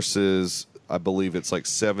 versus I believe it's like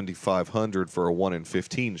 7,500 for a 1 in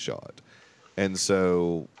 15 shot. And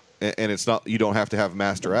so, and it's not, you don't have to have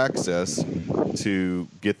master access to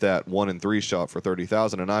get that 1 in 3 shot for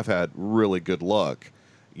 30,000. And I've had really good luck,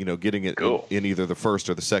 getting it in either the first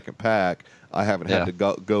or the second pack. I haven't had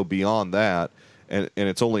to go beyond that, and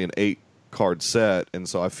it's only an 8-card set, and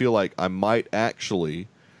so I feel like I might actually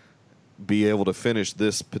be able to finish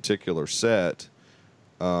this particular set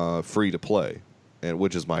free to play, and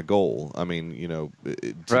which is my goal. I mean,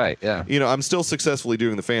 right? Yeah. I'm still successfully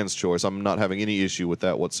doing the fans' choice. I'm not having any issue with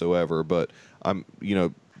that whatsoever. But I'm,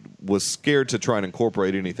 was scared to try and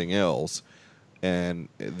incorporate anything else. And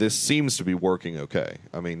this seems to be working okay.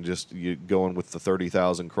 I mean, just going with the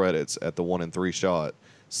 30,000 credits at the 1 in 3 shot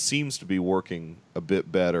seems to be working a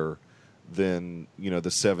bit better than the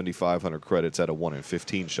 7,500 credits at a 1 in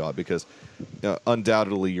 15 shot, because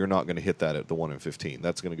undoubtedly you're not going to hit that at the 1 in 15.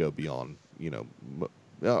 That's going to go beyond.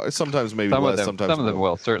 Sometimes maybe less. Sometimes some of them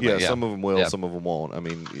will certainly. Yeah, some of them will. Some of them won't. I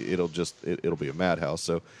mean, it'll be a madhouse.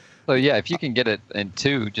 So yeah, if you can get it in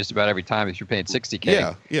 2 just about every time, if you're paying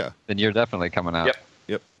 $60K, then you're definitely coming out.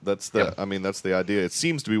 Yep. That's that's the idea. It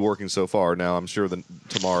seems to be working so far. Now I'm sure that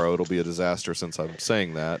tomorrow it'll be a disaster since I'm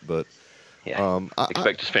saying that, but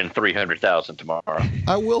expect to spend $300,000 tomorrow.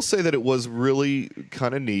 I will say that it was really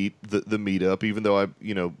kind of neat, the meetup, even though I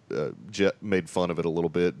Jet made fun of it a little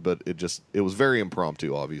bit, but it was very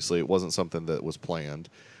impromptu. Obviously, it wasn't something that was planned.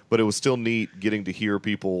 But it was still neat getting to hear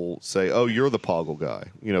people say, "Oh, you're the Poggle guy."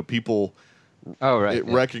 People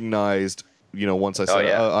recognized, once I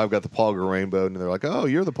said, I've got the Poggle rainbow, and they're like, "Oh,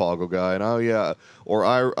 you're the Poggle guy." And, "Oh, yeah." Or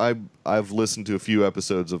I've listened to a few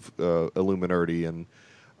episodes of Illuminati, and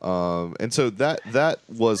so that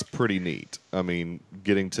was pretty neat. I mean,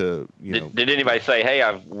 getting to, Did anybody say, "Hey,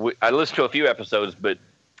 I listened to a few episodes, but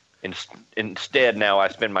instead now I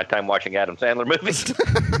spend my time watching Adam Sandler movies"?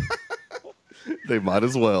 They might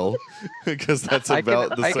as well, because that's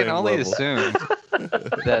about the same level. I can only assume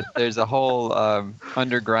that there's a whole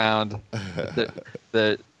underground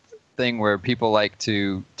the thing where people like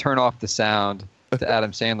to turn off the sound to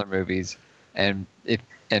Adam Sandler movies and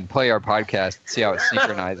play our podcast, see how it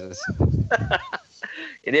synchronizes.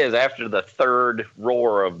 It is after the third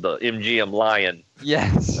roar of the MGM Lion.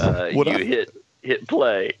 Yes, hit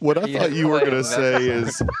play. What I thought you were going to say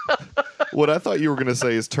is. What I thought you were going to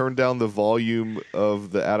say is turn down the volume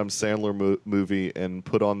of the Adam Sandler movie and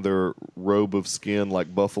put on their robe of skin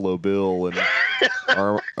like Buffalo Bill and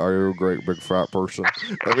Are you a great big fat person?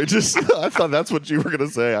 I mean, just I thought that's what you were going to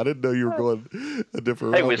say. I didn't know you were going a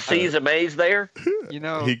different route. Hey, was Caesar Maze there? You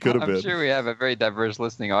know, he could have been. I'm sure we have a very diverse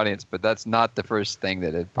listening audience, but that's not the first thing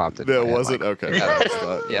that had popped into my head. Wasn't? Like, okay.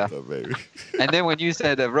 Yeah. Maybe. And then when you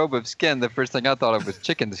said a robe of skin, the first thing I thought of was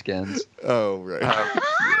chicken skins. Oh, right.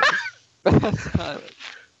 But that's not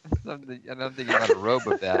something, I don't think you want a robe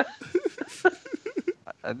of that.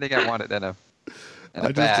 I think I want it in a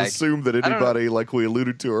I bag. just assumed that anybody, like we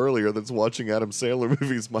alluded to earlier, that's watching Adam Sandler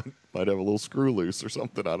movies might have a little screw loose or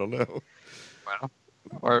something. I don't know. Well,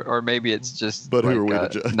 or maybe it's just but who are we to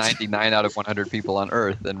judge? 99 out of 100 people on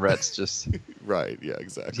Earth, and Rhett's just right. Yeah,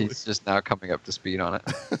 exactly. He's just now coming up to speed on it.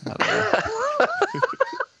 I don't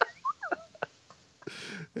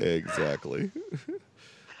know. Exactly.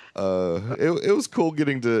 It was cool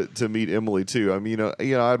getting to meet Emily too. I mean,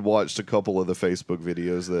 I'd watched a couple of the Facebook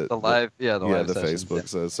videos that the live sessions,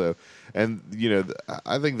 Facebook. Yeah. So, and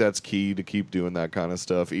I think that's key to keep doing that kind of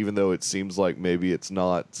stuff, even though it seems like maybe it's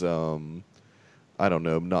not, I don't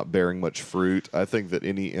know, not bearing much fruit. I think that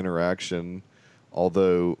any interaction,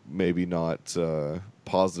 although maybe not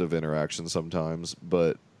positive interaction sometimes,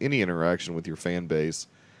 but any interaction with your fan base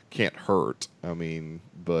can't hurt. I mean,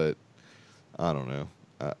 but I don't know.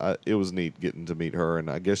 It was neat getting to meet her, and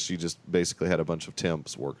I guess she just basically had a bunch of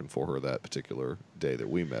temps working for her that particular day that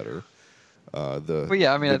we met her. I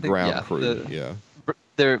think ground crew,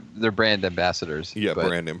 they're brand ambassadors. Yeah,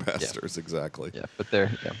 brand ambassadors, exactly. Yeah, but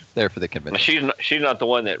they're there for the convention. She's not the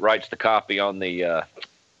one that writes the copy on the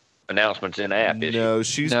announcements in app, is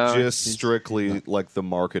she? No, she's strictly like the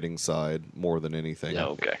marketing side more than anything.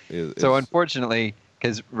 Oh, okay. So unfortunately,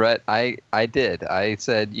 because Rhett, I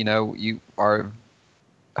said, you are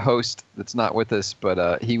host that's not with us,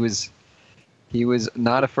 but he was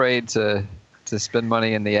not afraid to spend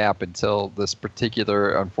money in the app until this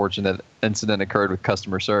particular unfortunate incident occurred with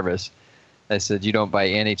customer service. I said, you don't by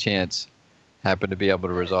any chance happen to be able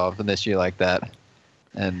to resolve an issue like that,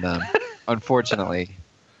 and unfortunately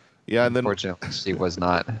she was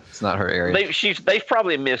not. It's not her area. They've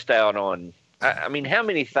probably missed out on, I mean, how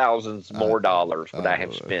many thousands more dollars would I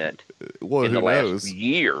have spent in the last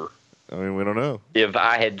year? I mean, we don't know. If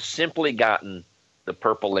I had simply gotten the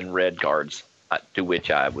purple and red cards to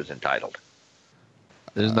which I was entitled.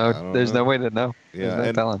 There's no way to know. Yeah, there's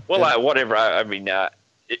no telling. Well, whatever. I mean,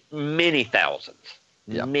 many thousands.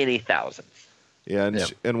 Yeah. Many thousands. Yeah,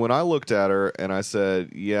 and when I looked at her and I said,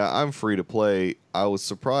 yeah, I'm free to play, I was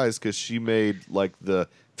surprised because she made like the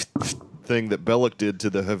thing that Bellic did to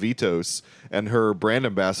the Javitos, and her brand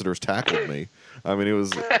ambassadors tackled me. I mean, it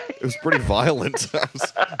was pretty violent. It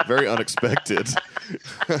was very unexpected.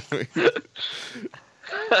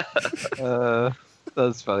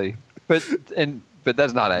 That's funny, but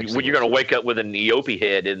that's not actually. When you're going to wake up with an Eope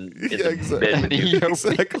head in the bed.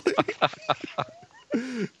 Exactly.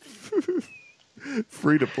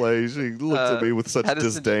 Free to play. She looked at me with such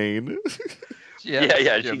disdain.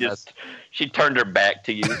 She turned her back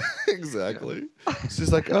to you. Exactly.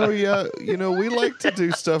 She's like, oh yeah, we like to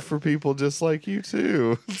do stuff for people just like you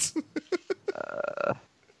too.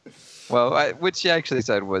 What she actually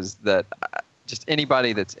said was that just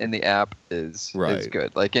anybody that's in the app is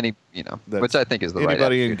good. Like which I think is the right.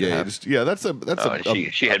 Anybody engaged. Yeah, that's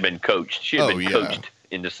she had been coached. She had been coached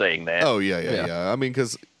into saying that. Oh yeah. I mean,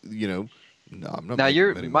 because no, I'm not. Now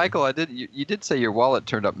Michael. You did say your wallet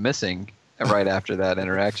turned up missing right after that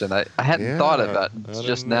interaction. I hadn't thought of that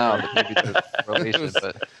just now. That maybe the relation,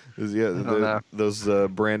 but those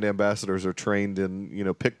brand ambassadors are trained in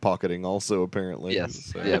pickpocketing also apparently.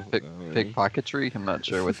 Yes, pickpocketry. I'm not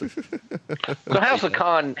sure what. So how's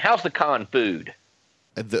the con food?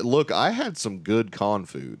 Look, I had some good con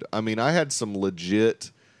food. I mean, I had some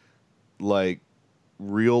legit, like,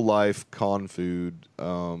 real life con food.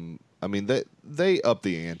 I mean, they up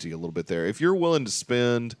the ante a little bit there. If you're willing to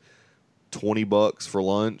spend $20 for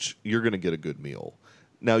lunch, you're going to get a good meal.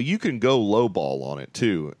 Now you can go lowball on it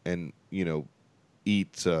too, and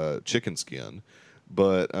eat chicken skin.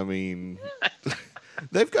 But I mean,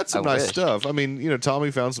 they've got some nice stuff. I mean, Tommy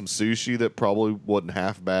found some sushi that probably wasn't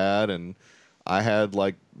half bad, and I had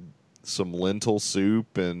like some lentil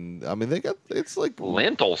soup, and I mean it's like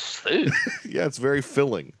lentil soup. Yeah, it's very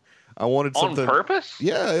filling. I wanted something on purpose.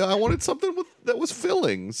 Yeah, I wanted something that was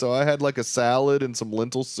filling. So I had like a salad and some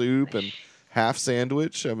lentil soup and half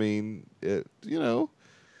sandwich. I mean, it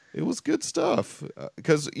was good stuff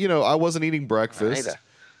because I wasn't eating breakfast.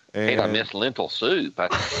 I miss lentil soup.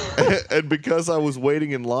 And because I was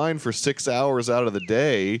waiting in line for 6 hours out of the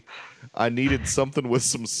day, I needed something with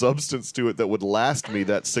some substance to it that would last me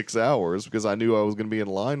that 6 hours because I knew I was going to be in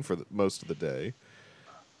line for most of the day.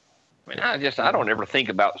 I mean, I don't ever think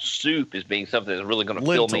about soup as being something that's really going to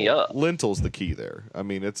fill me up. Lentil's the key there. I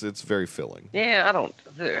mean, it's very filling. Yeah, I don't.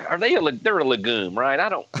 Are they? They're a legume, right? I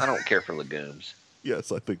don't care for legumes.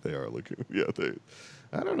 Yes, I think they are a legume. Yeah,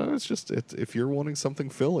 I don't know. It's just if you're wanting something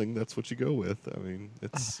filling, that's what you go with. I mean,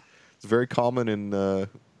 it's very common in the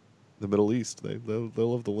Middle East. They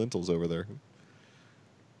love the lentils over there.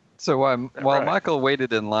 So while Michael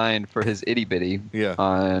waited in line for his itty bitty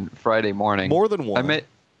on Friday morning, more than one.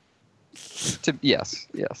 Yes.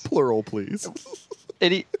 Plural, please.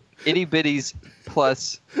 Itty bitties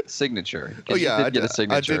plus signature. Oh yeah, I did get a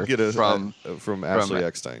signature. I did get a from Ashley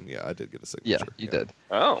Eckstein. Yeah, I did get a signature. Yeah, you did.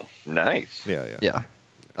 Oh, nice. Yeah.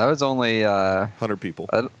 That was only 100 people.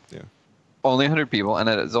 Only 100 people, and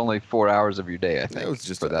it was only 4 hours of your day. I think it was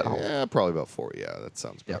just for that whole. Yeah, probably about 4. Yeah, that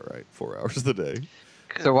sounds about right. 4 hours of the day.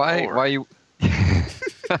 So why you?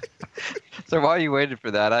 So while you waited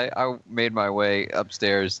for that, I made my way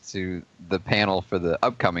upstairs to the panel for the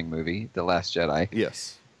upcoming movie, The Last Jedi.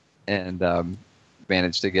 Yes. And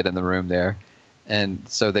managed to get in the room there. And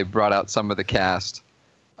so they brought out some of the cast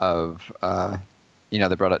of,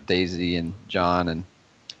 they brought out Daisy and John.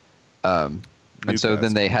 And so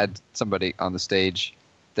then they had somebody on the stage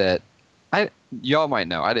that y'all might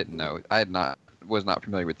know. I didn't know. Was not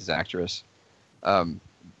familiar with this actress.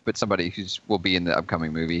 But somebody who will be in the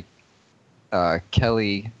upcoming movie.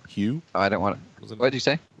 Kelly Hugh. I don't want to. What did you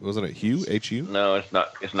say? Wasn't it Hugh? H-U? No, it's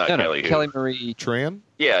not. It's not Kelly. Kelly Marie Tran.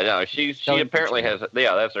 Yeah, no, she apparently has.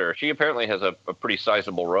 Yeah, that's her. She apparently has a pretty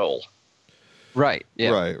sizable role. Right. Yeah.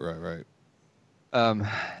 Right.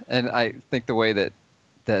 And I think the way that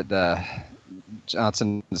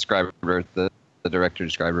Johnson described her, the director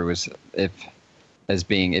described her, was if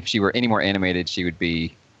she were any more animated, she would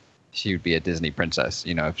be a Disney princess.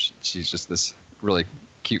 If she's just this really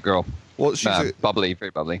cute girl. Well, she's bubbly,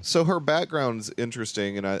 very bubbly. So her background's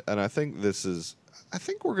interesting, and I think I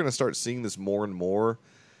think we're going to start seeing this more and more,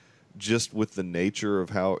 just with the nature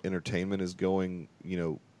of how entertainment is going.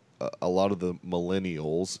 A lot of the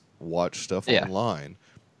millennials watch stuff online,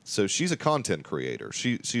 so she's a content creator.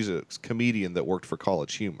 She's a comedian that worked for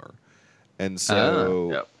College Humor, and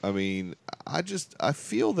so I mean, I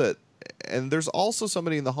feel that, and there's also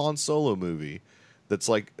somebody in the Han Solo movie that's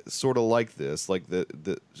like sort of like this, like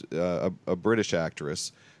a British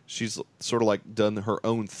actress. She's sort of like done her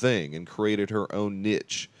own thing and created her own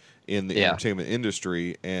niche in the entertainment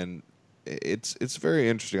industry, and it's very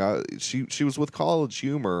interesting. She was with College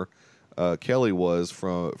Humor. Kelly was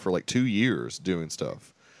for like 2 years doing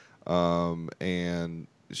stuff, and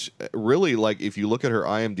really, like, if you look at her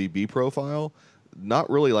IMDb profile, not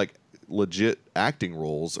really like legit acting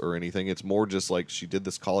roles or anything. It's more just like she did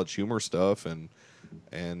this College Humor stuff, and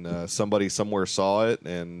somebody somewhere saw it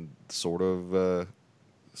and sort of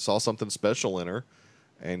saw something special in her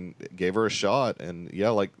and gave her a shot. And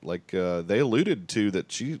they alluded to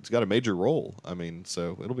that she's got a major role. I mean,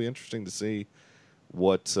 so it'll be interesting to see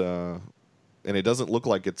what. And it doesn't look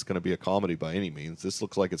like it's going to be a comedy by any means. This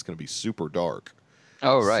looks like it's going to be super dark.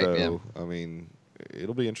 Oh, right. So, yeah. I mean,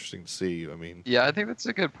 it'll be interesting to see. I mean, yeah, I think that's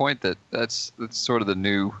a good point. That's sort of the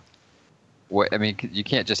new. I mean, you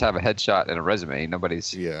can't just have a headshot and a resume.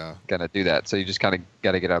 Nobody's gonna do that. So you just kind of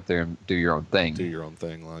got to get out there and do your own thing. Do your own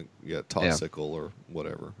thing, like Tossicle or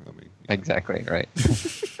whatever. I mean, exactly right.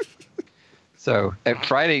 So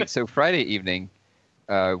Friday evening,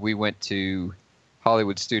 we went to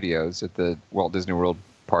Hollywood Studios at the Walt Disney World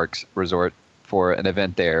Parks Resort for an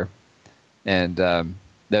event there, and that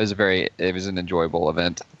was it was an enjoyable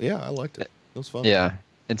event. Yeah, I liked it. It was fun. Yeah,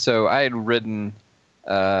 and so I had ridden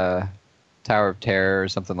Tower of Terror or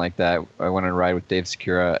something like that. I went on a ride with Dave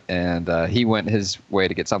Secura, and he went his way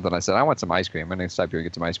to get something. I said, I want some ice cream. I'm going to stop here and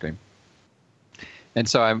get some ice cream. And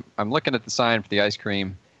so I'm looking at the sign for the ice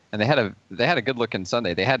cream, and they had a good looking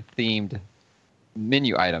sundae. They had themed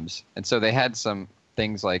menu items, and so they had some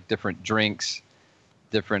things like different drinks,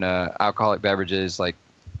 different alcoholic beverages, like,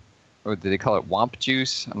 what did they call it, Womp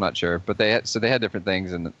juice? I'm not sure, but they had different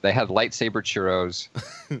things, and they had lightsaber churros.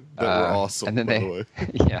 That were awesome. And then by the way.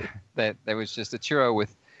 Yeah, there was just a churro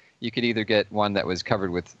with, you could either get one that was covered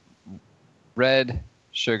with red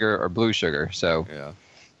sugar or blue sugar. So yeah.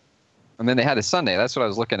 And then they had a sundae. That's what I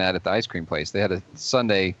was looking at the ice cream place. They had a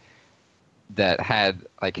sundae that had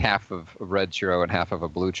like half of a red churro and half of a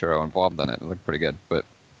blue churro involved in it. It looked pretty good, but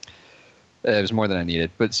it was more than I needed.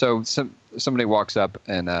 But so somebody walks up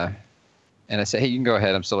and I say, hey, you can go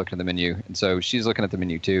ahead. I'm still looking at the menu. And so she's looking at the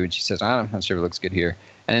menu too, and she says, I'm not sure if it looks good here.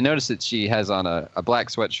 And I noticed that she has on a black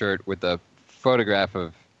sweatshirt with a photograph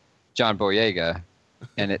of John Boyega,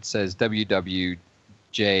 and it says WW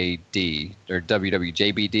WWJD or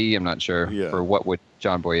WWJBD. I'm not sure for what would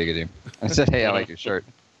John Boyega do. I said, "Hey, I like your shirt."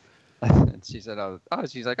 And she said, "Oh,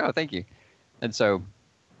 she's like, oh, thank you." And so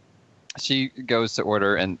she goes to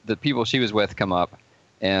order, and the people she was with come up,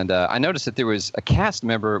 and I noticed that there was a cast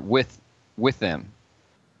member with them,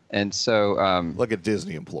 and so like a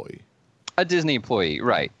Disney employee. A Disney employee,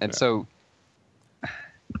 right? And so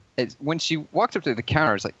when she walked up to the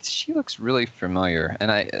counter, I was like, she looks really familiar,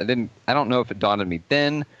 and I don't know if it dawned on me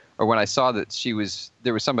then or when I saw that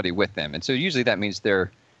there was somebody with them, and so usually that means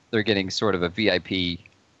they're getting sort of a VIP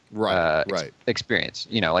experience.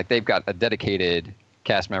 Like they've got a dedicated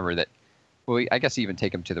cast member that, well, I guess even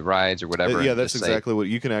take them to the rides or whatever. Yeah, that's exactly what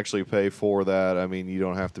you can actually pay for that. I mean, you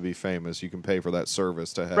don't have to be famous. You can pay for that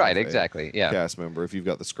service to have a cast member. If you've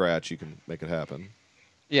got the scratch, you can make it happen.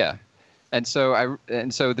 Yeah. And so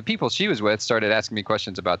the people she was with started asking me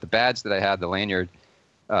questions about the badge that I had, the lanyard,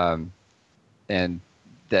 and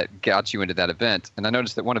that got you into that event. And I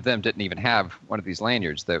noticed that one of them didn't even have one of these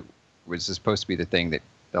lanyards that was supposed to be the thing that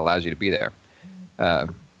allows you to be there.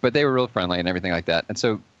 But they were real friendly and everything like that. And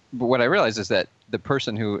so, but what I realized is that the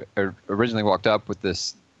person who originally walked up with the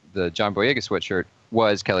John Boyega sweatshirt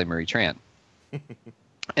was Kelly Marie Tran.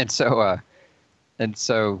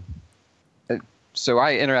 So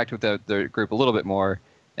I interacted with the group a little bit more,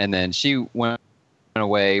 and then she went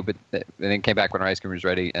away, and then came back when her ice cream was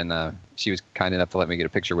ready, and she was kind enough to let me get a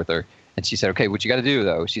picture with her. And she said, "Okay, what you got to do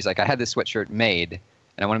though?" She's like, "I had this sweatshirt made,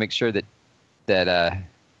 and I want to make sure that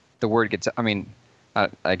the word gets." I mean,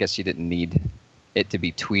 I guess she didn't need it to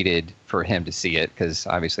be tweeted for him to see it, because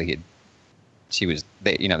obviously they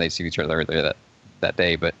see each other earlier that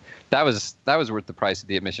day. But that was worth the price of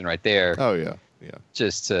the admission right there. Oh yeah.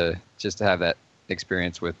 Just to have that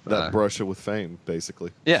experience with that brush with fame,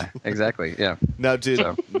 basically. Yeah, exactly. Yeah. Now,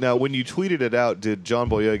 when you tweeted it out, did John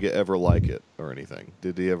Boyega ever like it or anything?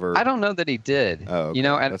 Did he ever? I don't know that he did. Oh, okay.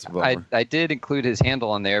 That's a bummer. I did include his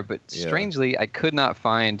handle on there, but strangely, I could not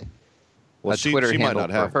find a Twitter handle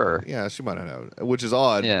for her. Yeah, she might not have, which is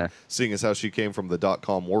odd. Yeah. Seeing as how she came from the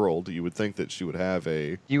 .com world, you would think that she would have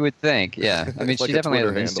a. You would think, yeah. I mean, like she definitely has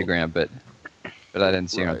an handle. Instagram, but I didn't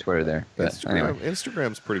see her on Twitter there. But anyway.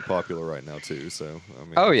 Instagram's pretty popular right now too. So I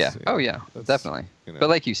mean, definitely. But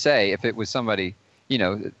like you say, if it was somebody,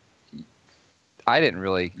 I didn't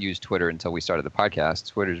really use Twitter until we started the podcast.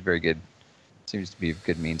 Twitter's very good. Seems to be a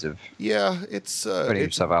good means of putting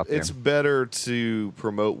yourself out there. It's better to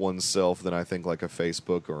promote oneself than I think like a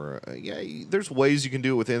Facebook or there's ways you can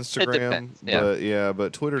do it with Instagram. It depends,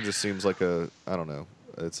 but Twitter just seems like I don't know.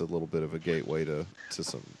 It's a little bit of a gateway to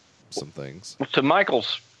some things. To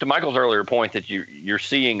Michael's earlier point that you're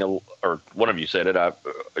seeing, or one of you said it,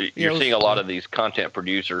 you're seeing a lot of these content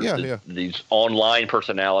producers, these online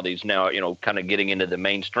personalities now, kind of getting into the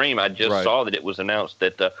mainstream. I just saw that it was announced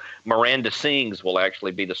that Miranda Sings will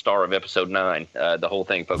actually be the star of episode 9. The whole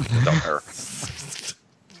thing focuses on her.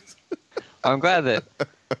 I'm glad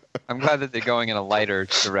that they're going in a lighter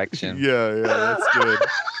direction. Yeah, that's good.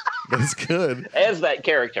 That's good. As that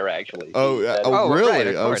character, actually. Oh,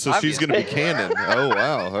 really? Right, so she's going to be canon. Oh,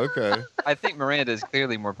 wow. Okay. I think Miranda is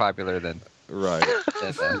clearly more popular than. Right.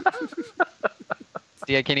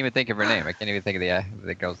 See, I can't even think of her name. I can't even think of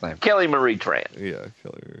the girl's name. Kelly Marie Tran. Yeah,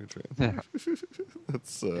 Kelly Marie Tran.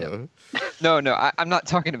 That's. No. I'm not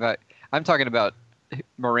talking about. I'm talking about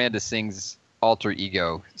Miranda Sings' alter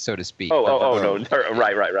ego, so to speak. No.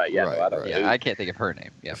 Right. Yeah. Right. I can't think of her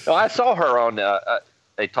name. Yeah. Well, I saw her on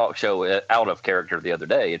a talk show Out of Character the other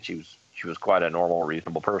day, and she was quite a normal,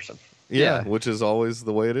 reasonable person. Yeah, which is always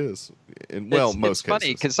the way it is. Most cases. It's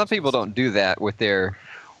funny because some people don't do that with their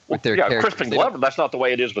characters. Crispin Glover. That's not the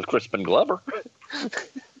way it is with Crispin Glover.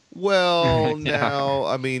 Well, now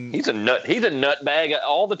I mean, he's a nutbag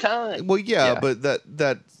all the time. Well, but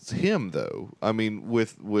that's him though. I mean,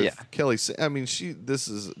 with Kelly. I mean, this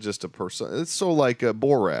is just a person. It's so like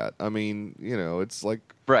Borat. I mean, it's like.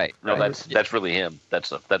 Right. No, that's really him.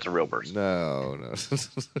 That's a real person. No.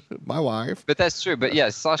 My wife. But that's true. But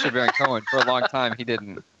Sacha Baron Cohen for a long time he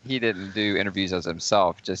didn't do interviews as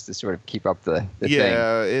himself just to sort of keep up the thing.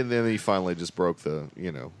 Yeah, and then he finally just broke the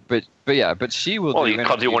But she will. Well,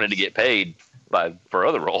 because he wanted to get paid for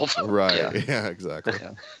other roles. Right. Yeah, exactly.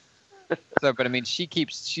 Yeah. So, but I mean,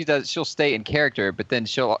 she'll stay in character, but then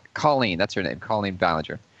Colleen, that's her name, Colleen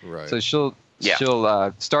Ballinger. Right. So she'll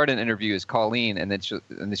start an interview as Colleen, and then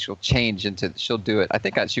she'll change into. She'll do it. I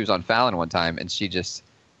think she was on Fallon one time, and she just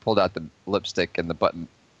pulled out the lipstick and the button.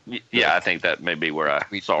 Yeah, I think that may be where I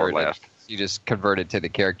saw her last. You just converted to the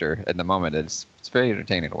character in the moment. It's very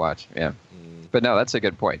entertaining to watch. Yeah, But no, that's a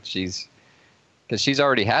good point. Because she's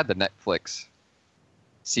already had the Netflix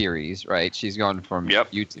series, right? She's gone from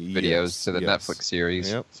YouTube videos to the Netflix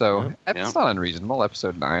series. So it's not unreasonable.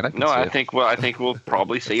 Episode 9. I think we'll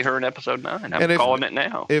probably see her in episode 9. I'm calling it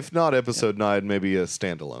now. If not episode 9, maybe a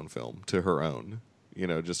standalone film to her own.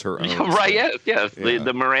 Just her own. Right? Yes.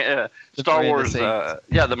 The Miranda Star Wars.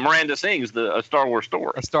 The Miranda Sings a Star Wars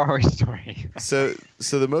story. A Star Wars story. So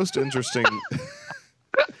the most interesting.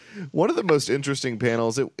 One of the most interesting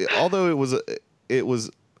panels, although it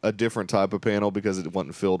was a different type of panel because it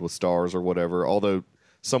wasn't filled with stars or whatever. Although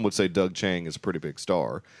some would say Doug Chang is a pretty big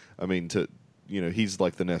star. I mean, he's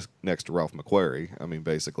like the next Ralph McQuarrie. I mean,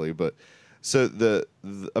 basically. But so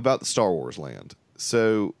about the Star Wars land.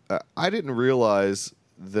 So I didn't realize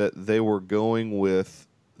that they were going with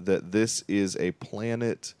that this is a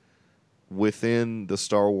planet within the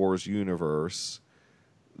Star Wars universe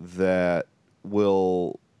that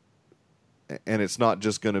will. And it's not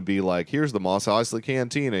just going to be like, here's the Mos Eisley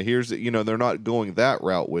Cantina. They're not going that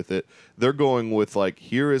route with it. They're going with like,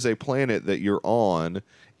 here is a planet that you're on.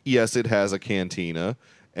 Yes, it has a cantina.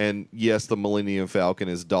 And yes, the Millennium Falcon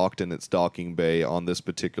is docked in its docking bay on this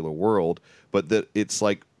particular world. But that it's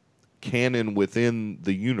like canon within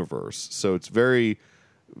the universe. So it's very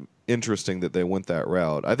interesting that they went that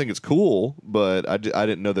route. I think it's cool, but I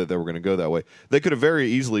didn't know that they were going to go that way. They could have very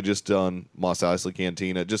easily just done Mos Eisley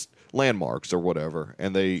Cantina, just landmarks or whatever,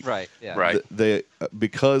 and they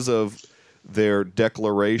because of their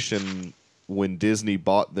declaration when Disney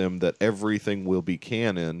bought them that everything will be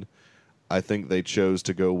canon. I think they chose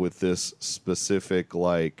to go with this specific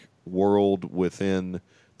like world within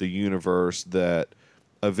the universe that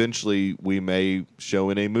eventually we may show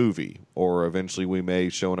in a movie or eventually we may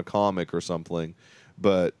show in a comic or something,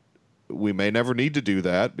 but we may never need to do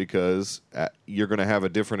that because you're going to have a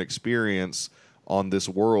different experience on this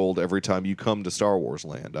world every time you come to Star Wars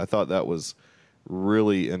Land. I thought that was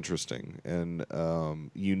really interesting and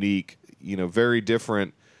unique, very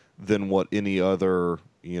different than what any other,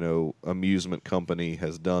 amusement company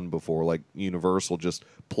has done before. Like Universal just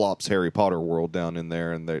plops Harry Potter World down in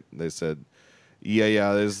there and they said,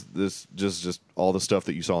 there's this just all the stuff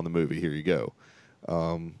that you saw in the movie. Here you go.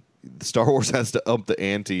 Star Wars has to up the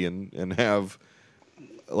ante and have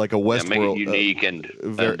like a Westworld, make it unique and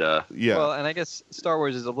Well, and I guess Star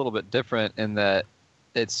Wars is a little bit different in that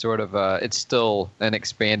it's sort of it's still an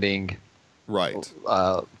expanding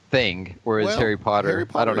thing, whereas Harry Potter,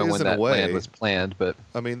 I don't know when that plan was planned, but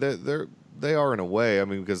I mean they are in a way. I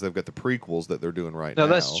mean, because they've got the prequels that they're doing right now.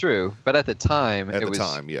 No, that's true. But at the time,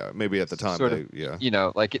 maybe at the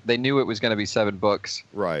time, like they knew it was going to be 7 books,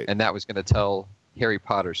 right? And that was going to tell Harry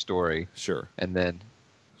Potter's story, sure. And then,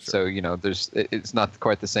 so it's not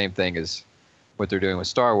quite the same thing as what they're doing with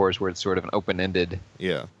Star Wars, where it's sort of an open-ended.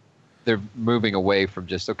 Yeah. They're moving away from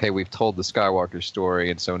just we've told the Skywalker story,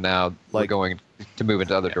 and so now we're going to move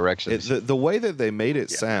into other directions. The way that they made it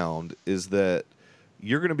sound is that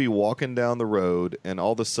you're going to be walking down the road, and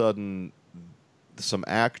all of a sudden, some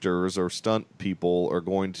actors or stunt people are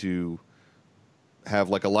going to have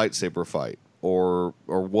like a lightsaber fight or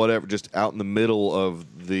whatever, just out in the middle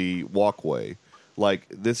of the walkway. Like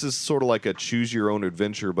this is sort of like a choose your own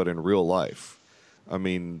adventure, but in real life. I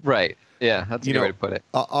mean, right. Yeah, that's a good way to put it.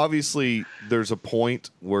 Obviously, there's a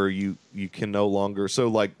point where you can no longer... So,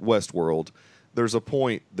 like Westworld, there's a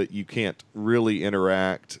point that you can't really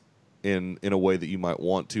interact in a way that you might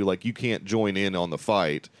want to. Like, you can't join in on the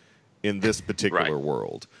fight in this particular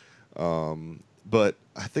world. But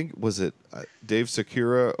I think, was it Dave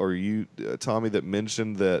Secura or you, Tommy, that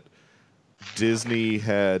mentioned that Disney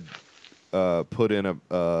had put in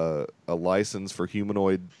a license for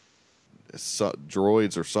humanoid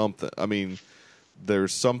droids or something. I mean,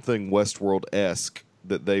 there's something Westworld-esque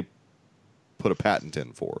that they put a patent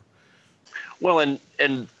in for. Well,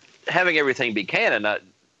 and having everything be canon, I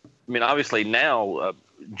mean, obviously now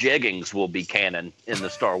jeggings will be canon in the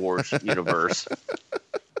Star Wars universe.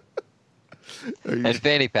 And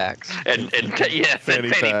fanny packs. And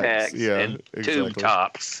fanny packs. Yeah, and exactly. Tube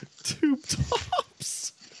tops. Tube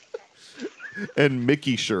tops. And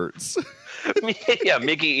Mickey shirts. Yeah,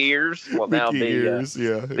 Mickey ears. Well, now Mickey ears,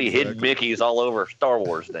 be hidden Mickeys all over Star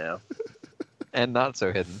Wars now. And not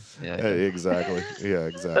so hidden. Yeah, exactly. Yeah,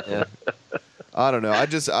 exactly. Yeah. I don't know.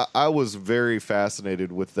 I was very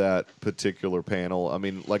fascinated with that particular panel. I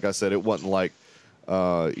mean, like I said, it wasn't like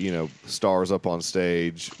stars up on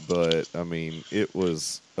stage, but I mean, it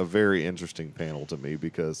was a very interesting panel to me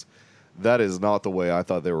because that is not the way I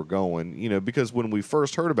thought they were going. Because when we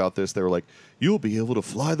first heard about this, they were like, you'll be able to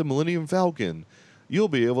fly the Millennium Falcon. You'll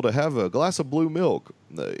be able to have a glass of blue milk.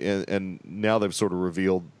 And now they've sort of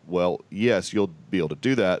revealed, well, yes, you'll be able to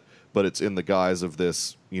do that, but it's in the guise of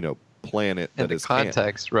this, planet that is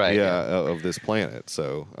context, right? Yeah, of this planet.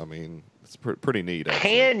 So I mean, it's pretty neat. Actually.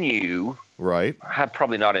 Can you? Right.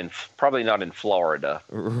 Probably not in Florida.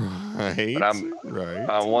 Right. But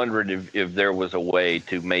I wondered if there was a way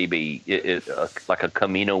to maybe like a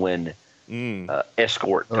Kaminoan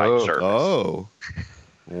escort type service. Oh.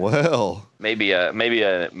 Well. Maybe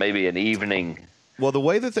an evening. Well, the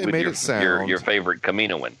way that they made it sound, your favorite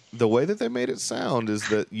Kaminoan. The way that they made it sound is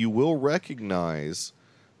that you will recognize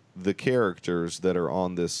the characters that are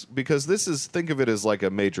on this, because think of it as like a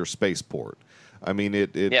major spaceport. I mean, in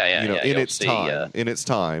its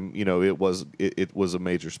time, it was a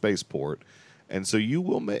major spaceport, and so you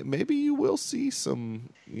will maybe you will see some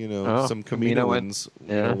some Kaminoans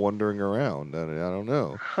wandering around. I don't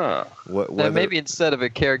know. Huh? Maybe instead of a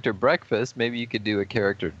character breakfast, maybe you could do a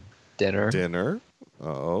character dinner. Dinner.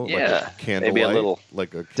 Oh, yeah. Like a candlelight, maybe a little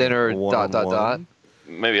like a dinner. ...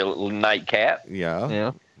 Maybe a little nightcap.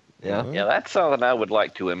 Yeah. Yeah, that's something I would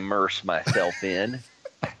like to immerse myself in.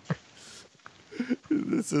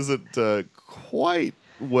 This isn't quite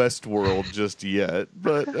Westworld just yet,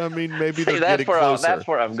 but I mean, maybe they're that's getting closer. That's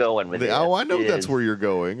where I'm going with it. Oh, I know that's where you're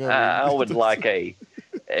going. I would like a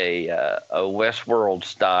Westworld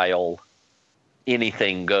style,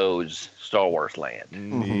 anything goes Star Wars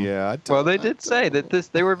land. Yeah. Well, they did say that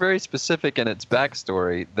they were very specific in its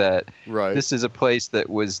backstory that this is a place that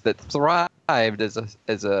thrived as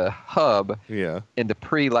a hub in the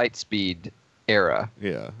pre-Lightspeed era.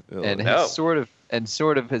 Yeah. And has sort of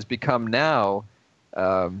has become now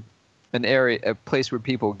a place where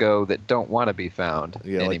people go that don't want to be found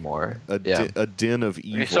anymore. Like a den of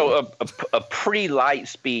evil. So a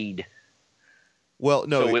pre-Lightspeed. Well,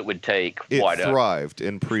 no. So it would take it thrived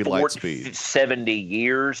in pre-Lightspeed 70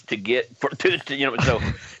 years to get So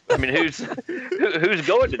I mean, who's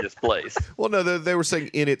going to this place? Well, no, they were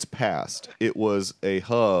saying in its past it was a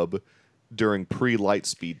hub during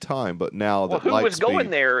pre-Lightspeed time, but now that who was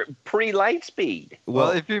going there pre-Lightspeed?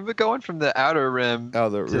 Well, if you're going from the outer rim to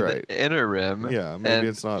the inner rim, maybe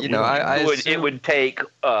it's not. It would take.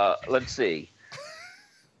 Let's see.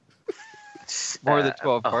 More than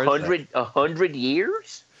 12 parts. 100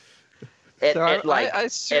 years? At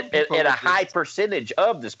a high percentage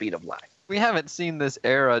of the speed of light. We haven't seen this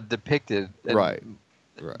era depicted. Right.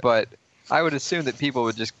 But I would assume that people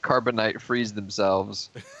would just carbonite freeze themselves.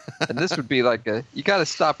 And this would be like you got to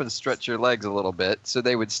stop and stretch your legs a little bit. So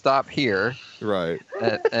they would stop here. Right.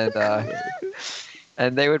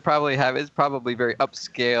 And they would probably it's probably very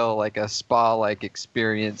upscale, like a spa-like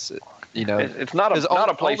experience. It's not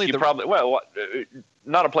a place you probably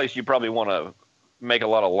not a place you probably want to make a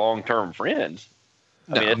lot of long-term friends.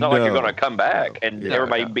 I mean, it's not like you're going to come back and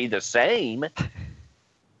everybody be the same.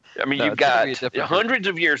 I mean, you've got hundreds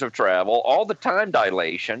of years of travel, all the time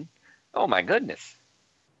dilation. Oh my goodness,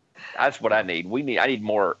 that's what I need. I need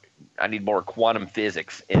more quantum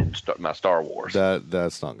physics in my Star Wars.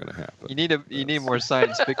 That's not going to happen. You need more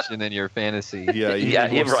science fiction in your fantasy. Yeah,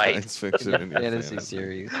 you're right. Science fiction in your fantasy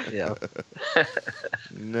series. Yeah.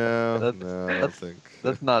 No, I don't think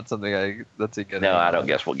that's not something that's a good. No, I don't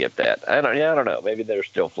guess we'll get that. I don't know. Maybe they're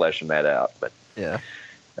still fleshing that out, but yeah.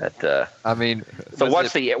 That. I mean, so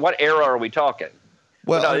what era are we talking?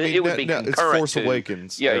 Well, no, it would be concurrent it's Force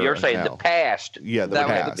Awakens. Yeah, you're saying now. The past. Yeah, the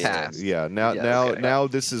past. Yeah, now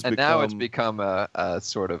this has become. And now it's become a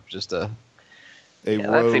sort of just a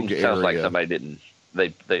rogue area. Sounds like somebody didn't.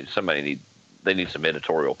 They need some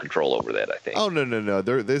editorial control over that, I think. Oh, no.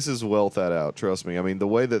 This is well thought out. Trust me. I mean, the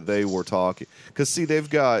way that they were talking, because see, they've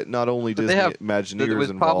got not only Disney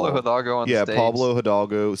Imagineers involved. Pablo Hidalgo on the stage. Yeah, Pablo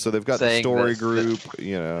Hidalgo. So they've got the story group.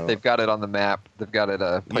 They've got it on the map. They've got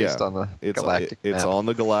it placed on the galactic map. It's on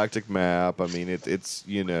the galactic map. I mean, it's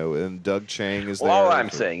and Doug Chang is there. All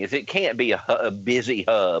I'm saying is it can't be a busy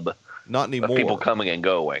hub. Not anymore. People coming and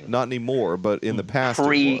going. Not anymore, but in the past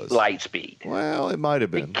Lightspeed. Well, it might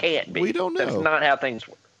have been. It can't be. We don't know. That's not how things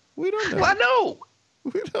work. We don't know. Well, I know.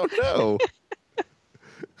 We don't know.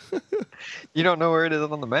 You don't know where it is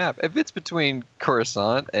on the map. If it's between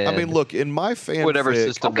Coruscant and... I mean, look, in my fanfic... Whatever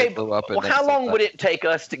system they blew up in. Well, how long would it take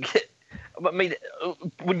us to get... I mean,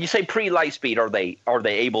 when you say pre-Lightspeed, are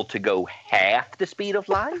they able to go half the speed of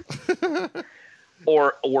light?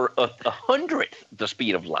 Or 100th the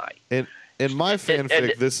speed of light. In my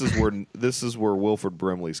fanfic, this is where Wilford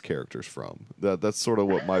Brimley's character's from. That's sort of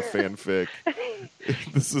what my fanfic.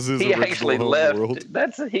 This is his original world.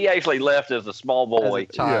 He actually left as a small boy. As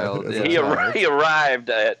a child. He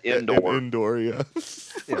arrived at Endor. Endor, yeah.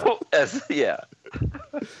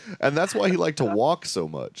 And that's why he liked to walk so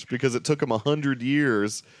much, because it took him 100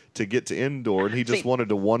 years to get to Endor, and he just wanted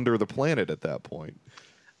to wander the planet at that point.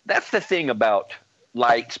 That's the thing about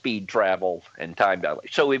light speed travel and time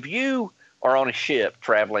dilation. So if you are on a ship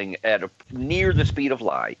traveling at near the speed of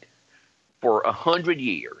light for 100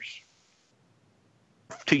 years,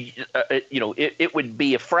 it would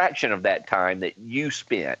be a fraction of that time that you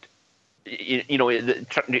spent.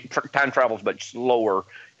 Time travels much slower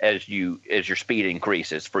as your speed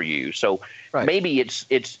increases for you. So maybe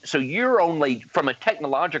it's so you're only, from a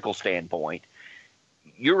technological standpoint,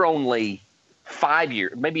 you're only 5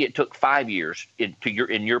 years. Maybe it took 5 years in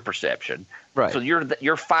your perception. Right. So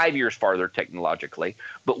you're 5 years farther technologically,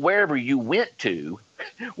 but wherever you went to,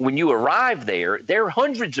 when you arrived there, they're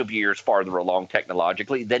hundreds of years farther along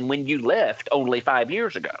technologically than when you left only 5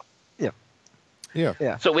 years ago.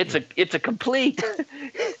 Yeah. So it's a complete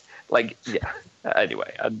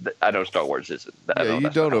Anyway, I know Star Wars isn't. You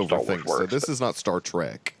don't overthink. So this is not Star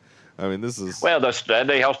Trek. I mean, this is. Well, that's not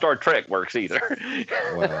how Star Trek works either.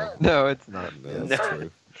 Well, no, it's not. That's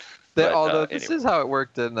true. Although this is how it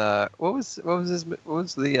worked in what was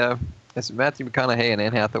the it's Matthew McConaughey and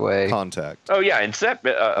Anne Hathaway. Contact. Oh yeah,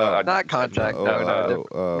 not Contact.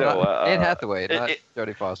 No, Anne Hathaway, not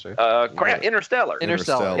Jodie Foster. Interstellar.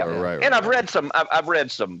 Interstellar. Yeah. Right. And I've read some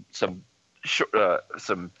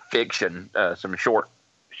fiction, some short,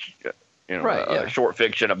 short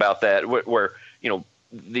fiction about that, where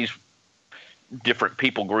these different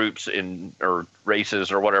people groups or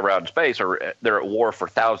races or whatever out in space they're at war for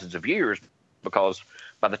thousands of years, because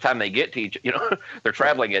by the time they get to they're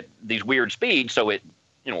traveling at these weird speeds. So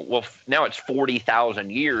now it's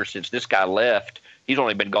 40,000 years since this guy left. He's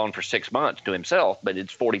only been gone for 6 months to himself, but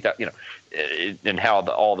it's 40,000. And how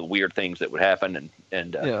all the weird things that would happen,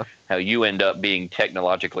 and how you end up being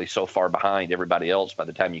technologically so far behind everybody else by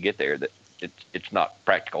the time you get there that it's not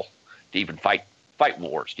practical to even fight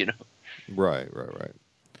wars. Right.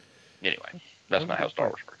 Anyway, that's not how Star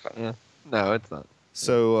Wars works. Yeah. No, it's not.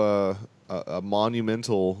 So a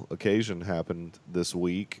monumental occasion happened this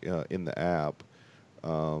week in the app.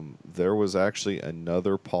 There was actually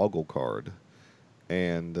another Poggle card,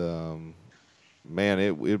 and man,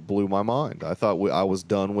 it blew my mind. I thought I was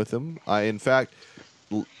done with him. In fact,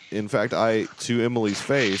 I, to Emily's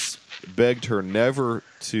face, begged her never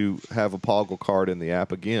to have a Poggle card in the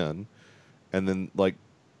app again, and then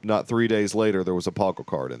not 3 days later, there was a Poggle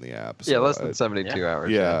card in the app. So less than 72 hours.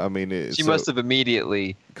 Yeah, I mean... She must have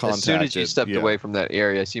immediately, as soon as you stepped away from that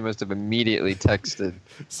area, she must have immediately texted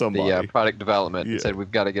the product development and said, we've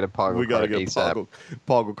got to get a Poggle card ASAP.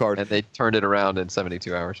 Poggle card. And they turned it around in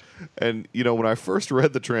 72 hours. And, when I first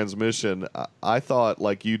read the transmission, I thought,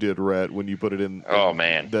 like you did, Rhett, when you put it in... Oh,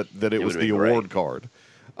 man. That it was the award card.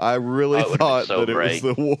 I really thought that it was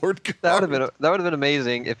the award card. That would have been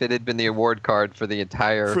amazing if it had been the award card for the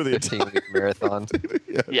entire 15-week marathon.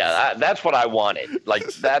 Yes. Yeah, that's what I wanted.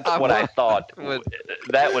 That's what I thought.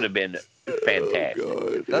 That would have been fantastic.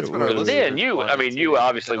 Oh, that's what I was. Then you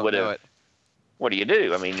obviously would have. What do you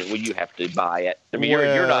do? I mean, you have to buy it. I mean,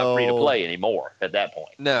 you're not free to play anymore at that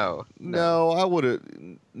point. No, I would have.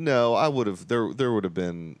 No, I would have. There would have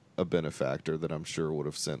been a benefactor that I'm sure would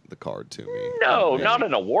have sent the card to me. No, not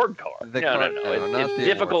an award card. No. As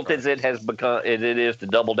difficult as it has become, as it is to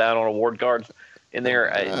double down on award cards in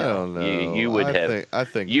there, I don't know. You would have. I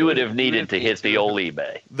think you would have needed to hit the old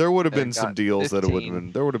eBay. There would have been some deals that would have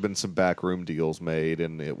been. There would have been some backroom deals made,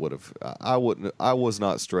 and it would have. I wouldn't. I was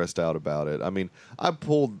not stressed out about it. I mean, I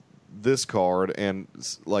pulled this card and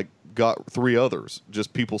got 3 others,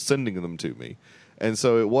 just people sending them to me. And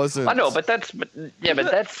so it wasn't. I know, but that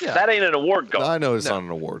ain't an award card. I know it's not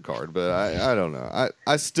an award card, but I don't know.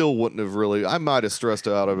 I still wouldn't have really. I might have stressed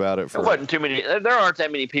out about it. There wasn't too many. There aren't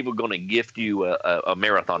that many people going to gift you a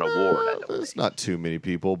marathon award. There's not too many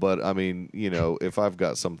people, but I mean, if I've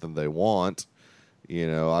got something they want,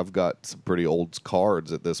 I've got some pretty old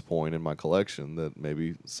cards at this point in my collection that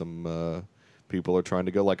maybe some people are trying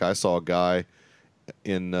to go. Like I saw a guy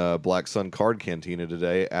in Black Sun Card Cantina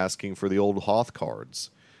today asking for the old Hoth cards.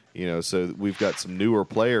 So we've got some newer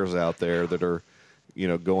players out there that are,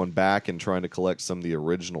 going back and trying to collect some of the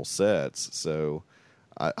original sets. So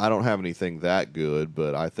I don't have anything that good,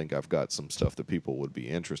 but I think I've got some stuff that people would be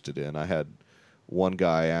interested in. I had one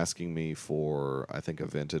guy asking me for, I think, a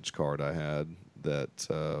vintage card I had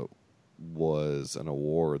that was an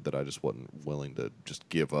award that I just wasn't willing to just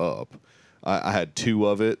give up. I had 2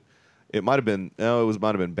 of it. It might have been might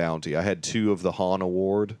have been Bounty. I had 2 of the Han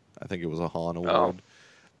Award. I think it was a Han Award. Oh,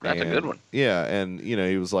 that's a good one. Yeah, and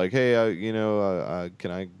he was like, "Hey,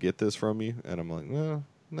 can I get this from you?" And I'm like, "No,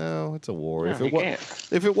 No, it's a war. No,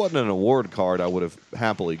 if it wasn't an award card, I would have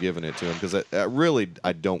happily given it to him because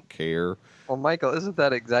I don't care. Well, Michael, isn't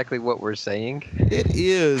that exactly what we're saying? It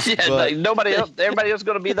is. Yeah, but everybody else is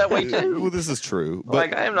going to be that way too. Well, this is true. But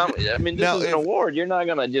Like I'm not. I mean, this is an award. You're not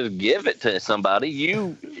going to just give it to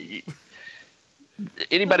somebody.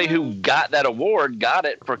 Anybody who got that award got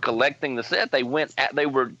it for collecting the set. They were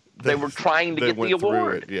trying to get the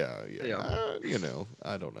award. Yeah.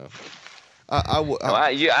 I don't know.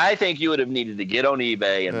 I think you would have needed to get on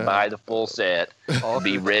eBay and buy the full set.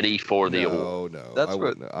 Be ready for the award.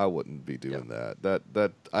 No, I wouldn't be doing that.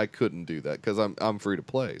 That I couldn't do that because I'm free to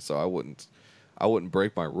play, so I wouldn't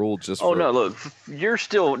break my rule just. Oh no! Look, you're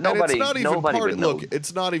still nobody. It's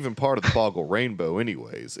not even part of the Boggle Rainbow,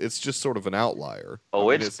 anyways. It's just sort of an outlier. Oh,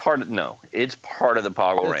 it's part of the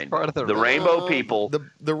Boggle Rainbow. Part of the Rainbow people.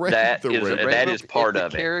 That is part of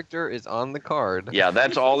it. The character is on the card. Yeah,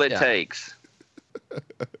 that's all it takes.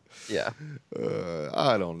 Yeah.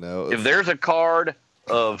 I don't know. If there's a card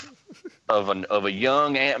of a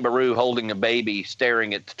young Aunt Beru holding a baby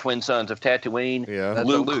staring at the twin sons of Tatooine,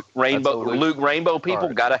 Luke Rainbow people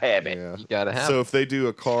gotta have it. Yeah. You gotta have it. So if they do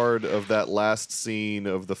a card of that last scene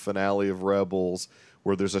of the finale of Rebels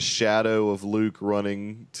where there's a shadow of Luke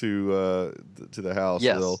running to the house,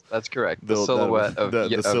 yes, that's correct. The silhouette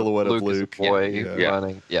of Luke boy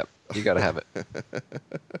running. Yep, you gotta have it.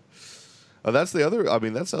 That's the other. I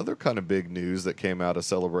mean, that's other kind of big news that came out of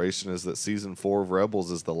Celebration is that season 4 of Rebels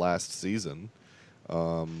is the last season,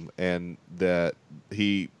 and that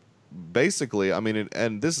he basically. I mean,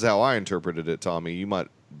 and this is how I interpreted it, Tommy. You might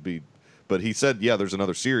be, but he said, "Yeah, there's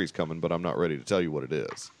another series coming, but I'm not ready to tell you what it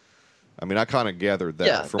is." I mean, I kind of gathered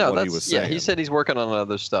that from what he was saying. Yeah, he said he's working on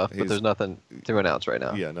other stuff, but there's nothing to announce right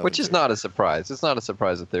now. Yeah, which is not a surprise. It's not a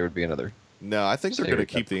surprise that there would be another. No, I think they're going to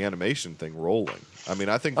keep the animation thing rolling. I mean,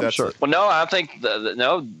 I think that's sure. Well, no, I think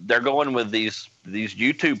they're going with these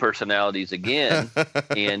YouTube personalities again,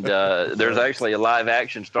 and there's actually a live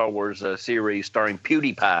action Star Wars series starring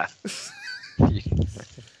PewDiePie.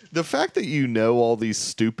 The fact that you know all these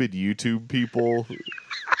stupid YouTube people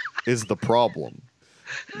is the problem.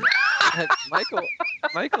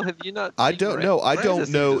 Michael, have you not? I don't know. I don't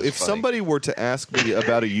know if somebody were to ask me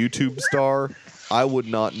about a YouTube star. I would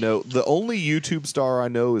not know. The only YouTube star I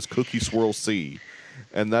know is Cookie Swirl C,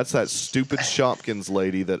 and that's that stupid Shopkins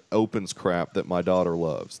lady that opens crap that my daughter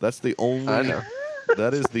loves. That's the only. I know.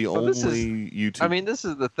 That is the only YouTube. I mean, this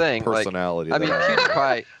is the thing. Personality.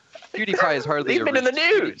 PewDiePie is hardly. He's been in the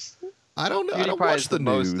news. I don't know. PewDiePie I don't watch is the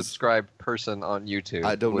most news. subscribed person on YouTube.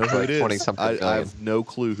 I don't know who it is. 20-something million. I have no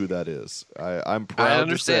clue who that is. I'm proud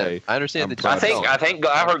to say. I understand that. I think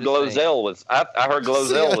I heard Glozell was. I heard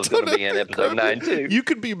Glozell was going to be in episode 9 too. You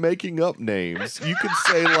could be making up names. You could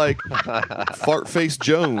say like Fartface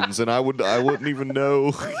Jones, and I wouldn't even know.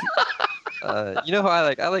 You know who I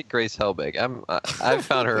like? I like Grace Helbig. I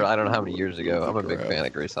found her. I don't know how many years ago. I'm a big fan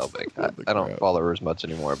of Grace Helbig. I don't follow her as much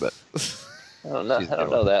anymore, but. I don't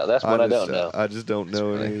know that. That's what I don't know. I just don't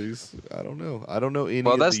know any of these. I don't know. I don't know any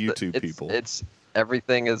of the YouTube people. It's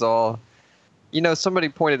everything is all. You know, somebody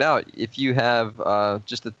pointed out if you have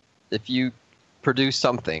if you produce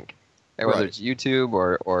something, whether it's YouTube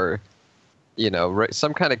or you know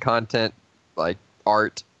some kind of content like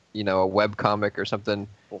art, you know, a web comic or something.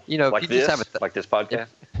 You know, like if you this, just have like this podcast,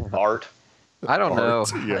 art. I don't know.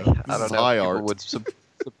 Yeah. I don't know. If people would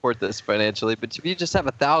support this financially, but if you just have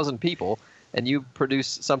 1,000 people. And you produce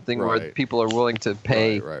something where people are willing to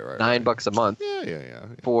pay $9 a month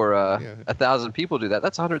for 1,000 people do that.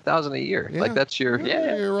 That's 100,000 a year. Yeah. Like that's your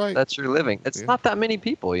you're right. That's your living. It's not that many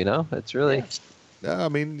people, you know. It's really. Yeah, I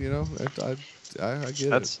mean, you know, I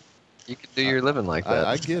get it. You can do your living like that.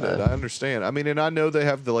 I get it. I understand. I mean, and I know they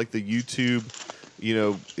have the YouTube. You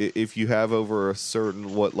know, if you have over a certain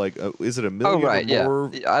is it 1 million or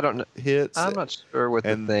more? I don't know. Hits. I'm not sure what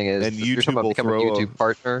the thing is. And YouTube will throw a YouTube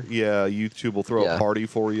partner. Yeah, YouTube will throw a party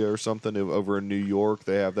for you or something over in New York.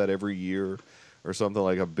 They have that every year or something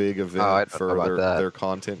like a big event for their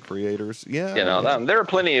content creators. Yeah, you know, there are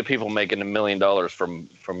plenty of people making $1 million from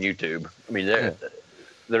YouTube. I mean,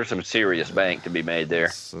 there's some serious bank to be made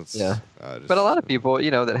there. But a lot of people,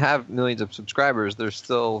 you know, that have millions of subscribers, they're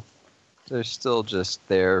still just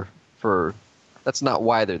there for. That's not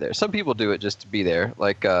why they're there. Some people do it just to be there.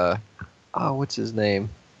 Like, what's his name?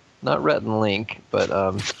 Not Rhett and Link, but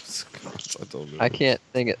I can't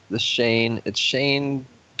think it. It's Shane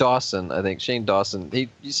Dawson. I think Shane Dawson.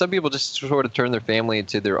 Some people just sort of turn their family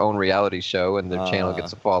into their own reality show, and their channel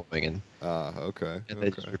gets a following, and they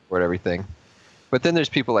just report everything. But then there's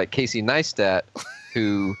people like Casey Neistat,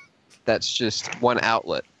 who that's just one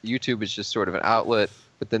outlet. YouTube is just sort of an outlet.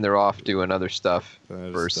 but then they're off doing other stuff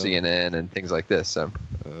for CNN and things like this. So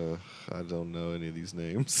I don't know any of these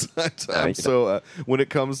names. I'm so when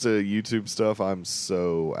it comes to YouTube stuff, I'm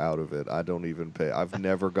so out of it. I don't even pay. I've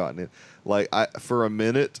never gotten it. Like for a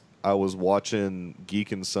minute, I was watching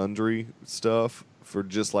Geek and Sundry stuff for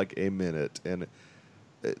just like a minute, and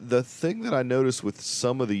the thing that I noticed with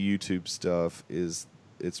some of the YouTube stuff is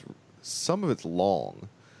some of it's long.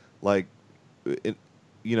 Like, I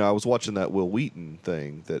was watching that Will Wheaton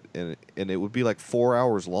thing and it would be like 4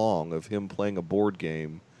 hours long of him playing a board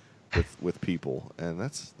game with people, and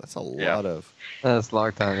that's a lot of. That's a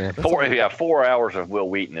long time. Yeah, 4 hours of Will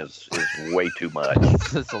Wheaton is way too much.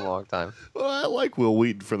 That's a long time. Well, I like Will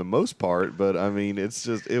Wheaton for the most part, but I mean,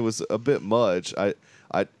 it was a bit much.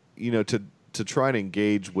 To try and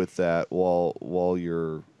engage with that while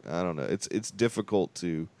you're, I don't know, it's difficult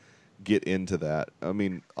to get into that. I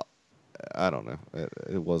mean, I don't know.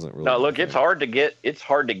 It wasn't really. No, look, it's hard to get to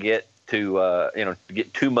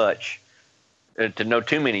get too much, to know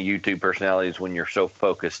too many YouTube personalities when you're so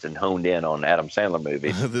focused and honed in on Adam Sandler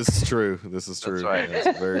movies. This is true. That's right.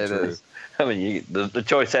 That's very true. Is. I mean, the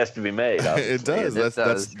choice has to be made. It does.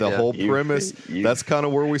 That's the whole premise. That's kind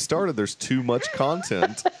of where we started. There's too much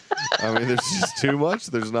content. I mean, there's just too much.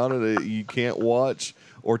 There's not you can't watch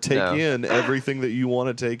or take in everything that you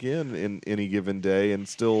want to take in any given day and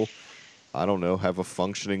still, I don't know, have a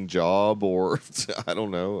functioning job, or I don't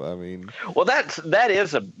know. I mean, well, that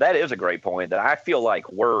is a great point. That I feel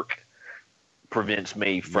like work prevents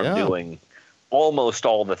me from doing almost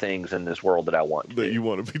all the things in this world that I want to that you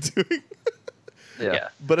want to be doing. Yeah,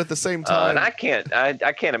 but at the same time, and I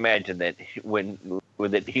can't imagine that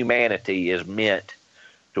that humanity is meant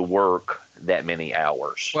to work that many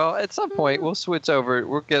hours. Well, at some point we'll switch over.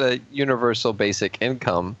 We'll get a universal basic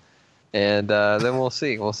income, and then we'll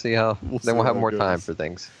see. We'll see how. Then we'll have more time for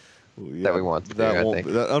things that we want to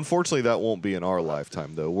do. Unfortunately, that won't be in our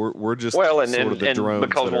lifetime, though. We're just sort of the drones.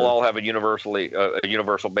 Because we'll all have a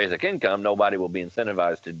universal basic income, nobody will be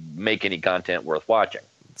incentivized to make any content worth watching.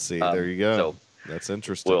 See, there you go. So that's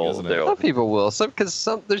interesting, isn't it? Some people will. Because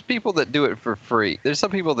there's people that do it for free. There's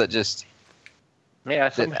some people that just.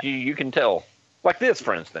 Yeah, you can tell. Like this,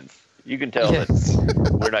 for instance. You can tell that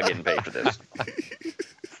we're not getting paid for this.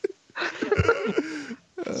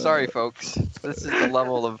 Sorry, folks. This is the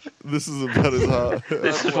level of. This is about as high.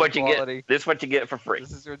 This is what you get. This is what you get for free.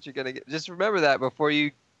 This is what you're gonna get. Just remember that before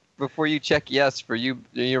you check yes for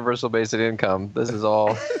universal basic income. This is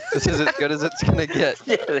as good as it's gonna get.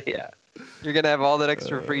 Yeah. You're gonna have all that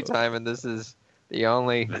extra free time, and this is the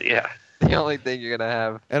only. Yeah. The only thing you're gonna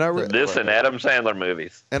have, and Adam Sandler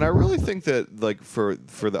movies. And I really think that, like, for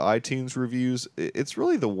the iTunes reviews, it's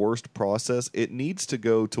really the worst process. It needs to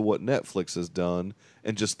go to what Netflix has done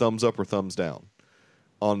and just thumbs up or thumbs down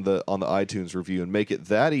on the iTunes review, and make it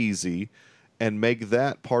that easy, and make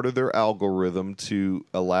that part of their algorithm to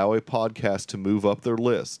allow a podcast to move up their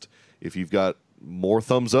list. If you've got more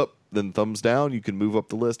thumbs up than thumbs down, you can move up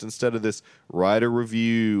the list instead of this write a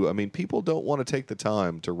review. I mean, people don't want to take the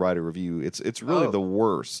time to write a review. It's really the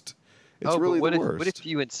worst. It's really the worst. What if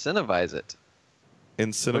you incentivize it?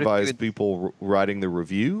 Incentivize people writing the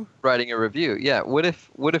review? Writing a review, yeah. What if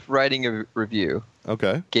writing a review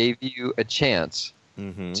gave you a chance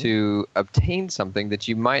to obtain something that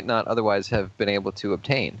you might not otherwise have been able to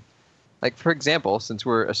obtain? Like, for example, since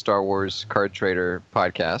we're a Star Wars card trader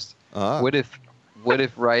podcast, what if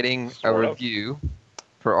writing a review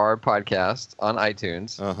for our podcast on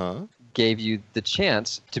iTunes gave you the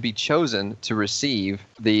chance to be chosen to receive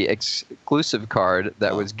the exclusive card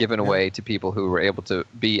that was given away to people who were able to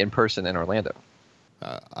be in person in Orlando?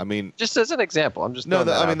 I mean, just as an example, I'm just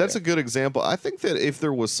that's a good example. I think that if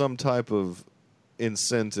there was some type of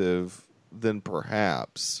incentive, then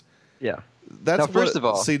perhaps. Yeah. First of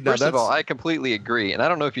all, I completely agree, and I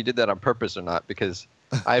don't know if you did that on purpose or not, because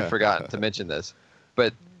I had forgotten to mention this.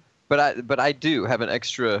 But I do have an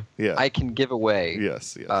extra. Yeah. I can give away.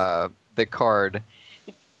 Yes. The card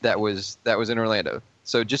that was in Orlando.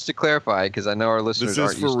 So just to clarify, because I know our listeners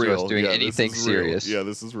aren't used to us doing anything serious. Yeah,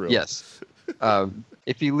 this is real. Yes.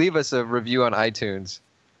 If you leave us a review on iTunes,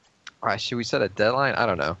 should we set a deadline? I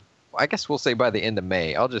don't know. I guess we'll say by the end of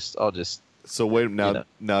May. I'll just. So wait now.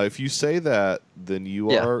 Now, if you say that, then you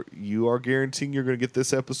are guaranteeing you're going to get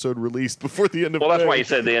this episode released before the end of May. Well, that's why he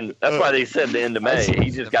said the end. That's why they said the end of May.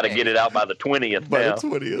 He's just got to get it out by the 20th. By the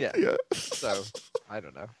 20th, yeah. So I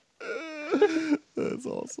don't know. That's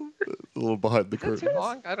awesome. A little behind the curtain. Too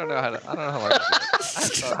long? I don't know how long.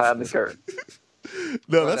 Behind the curtain.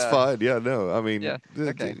 No, that's fine. Yeah, no. I mean,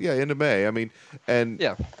 end of May. I mean, and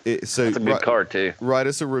it's a good card too. Write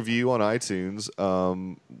us a review on iTunes.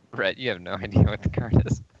 Brett, you have no idea what the card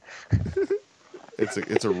is.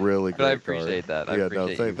 It's a really good I appreciate card. that. I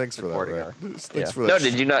appreciate thanks for that, Brett. Thanks for that. No,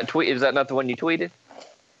 did you not tweet? Is that not the one you tweeted?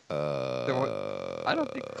 I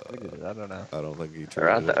don't think he tweeted it. I don't know. I don't think he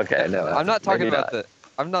tweeted it. Okay, no. I'm not talking about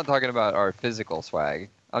I'm not talking about our physical swag.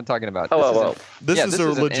 I'm talking about. This is a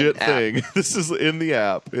legit thing. This is in the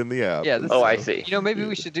app. Yeah. I see. Maybe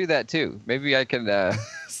we should do that too. Maybe I can.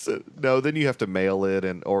 No, then you have to mail it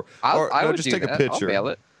or just take a picture. I'll mail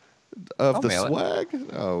it. Of the swag?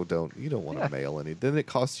 Oh, you don't want to mail any. Then it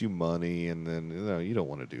costs you money, and then you don't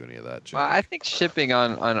want to do any of that. Well, I think shipping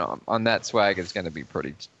on that swag is going to be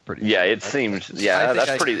pretty. Yeah, it seems. Yeah,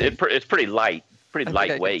 that's pretty. It's pretty light. Pretty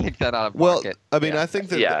lightweight. Take that out of pocket. I mean, I think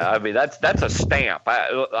that. Yeah, I mean that's a stamp.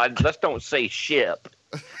 Let's don't say ship.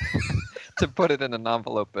 To put it in an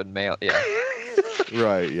envelope and mail. Yeah.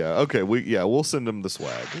 Right. Yeah. Okay. We'll send them the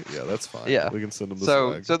swag. Yeah, that's fine. Yeah. We can send them the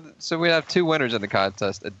swag. So we have two winners in the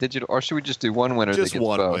contest. A digital, or should we just do one winner? Just that gets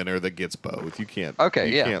one both? winner that gets both. You can't.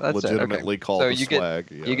 Okay. You can't legitimately call the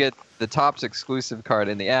swag. You get the Topps exclusive card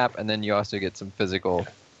in the app, and then you also get some physical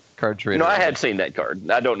card trade. No, I had seen that card.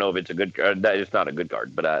 I don't know if it's a good card. It's not a good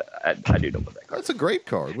card, but I do know about that card. That's a great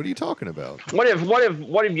card. What are you talking about? What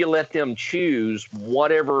if you let them choose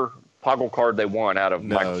whatever Poggle card they want out of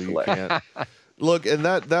Micro Select? You can't. Look, and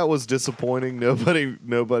that was disappointing. Nobody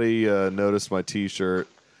noticed my T-shirt.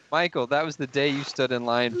 Michael, that was the day you stood in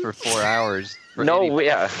line for 4 hours. Who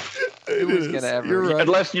was going to ever? Right.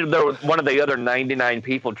 Unless there was one of the other 99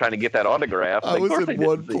 people trying to get that autograph. I was in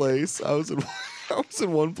one place. I was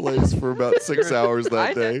in one place for about 6 hours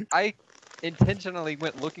that day. I intentionally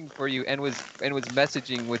went looking for you and was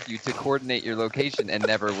messaging with you to coordinate your location and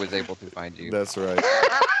never was able to find you. That's right.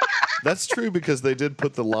 That's true because they did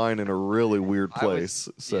put the line in a really weird place.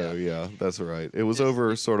 That's right. It was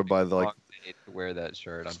over sort of by the to wear that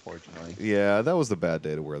shirt, unfortunately. Yeah, that was the bad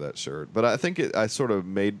day to wear that shirt. But I think I sort of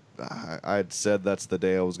I had said that's the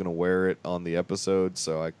day I was going to wear it on the episode,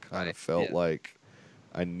 so I kind of felt like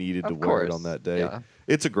I needed to wear it on that day. Yeah.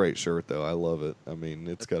 It's a great shirt, though. I love it. I mean,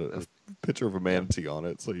 it's got a picture of a manatee on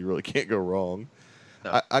it, so you really can't go wrong.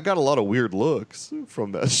 No. I got a lot of weird looks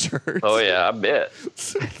from that shirt. Oh, yeah, I bet.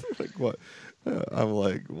 Like what? I'm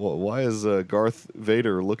like, well, why is Garth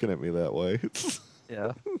Vader looking at me that way?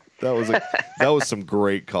 Yeah. That was some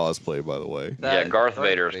great cosplay, by the way. Garth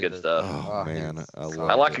Vader is good stuff. Oh man,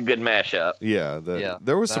 I like a good mashup. Yeah,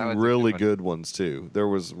 there was some really good ones too. There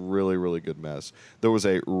was really, really good mess. There was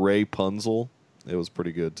a Rapunzel. It was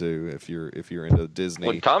pretty good too. If you're into Disney.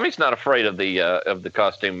 Well, Tommy's not afraid of the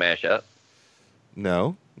costume mashup.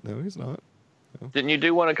 No, he's not. No. Didn't you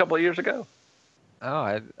do one a couple of years ago?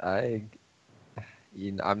 Oh, I'm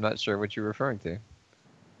not sure what you're referring to.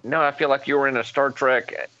 No, I feel like you were in a Star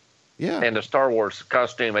Trek and a Star Wars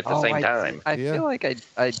costume at the same time. I feel like I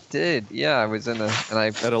did. Yeah, I was in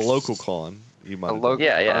at a local con. You might.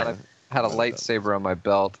 I had a lightsaber on my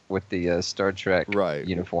belt with the Star Trek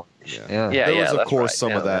uniform. Yeah. There was of course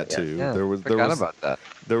some of that too. Yeah. There was about that.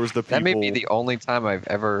 There was the people. That may be the only time I've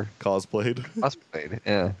ever cosplayed.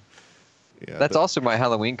 Yeah. That's also my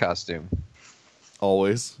Halloween costume.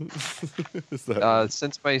 Always. Is that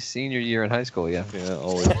since my senior year in high school, yeah. Yeah,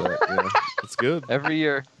 always that. Yeah. It's good. Every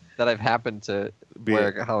year that I've happened to wear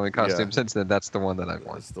a Halloween costume since then, that's the one that I've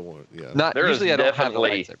worn. That's the one, yeah. Not there usually I don't have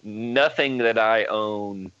nothing that I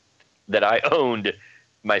owned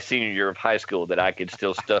my senior year of high school that I could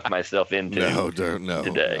still stuff myself into. No,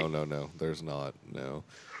 today. No. There's not. No.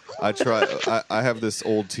 I have this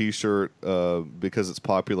old T-shirt because it's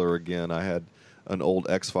popular again. I had an old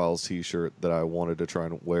X-Files T-shirt that I wanted to try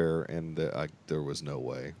and wear, and there was no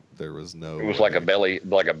way. There was no. It was like a belly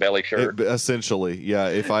shirt. Essentially, yeah.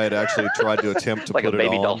 If I had actually tried to attempt to like put a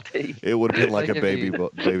baby it on, doll tee. It would have been like a baby doll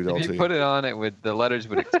tee. If you put it on, the letters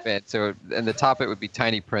would expand. So, and the top it would be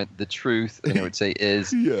tiny print, the truth, and it would say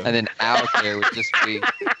 "is," and then out there would just be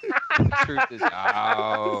the truth is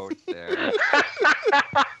out there.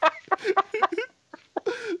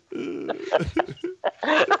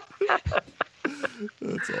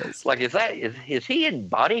 That's awesome. Like, is he in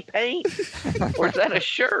body paint or is that a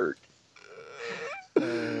shirt?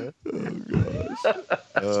 Oh gosh.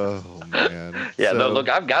 Oh man. Yeah. No. Look,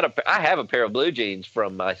 I have a pair of blue jeans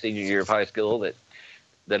from my senior year of high school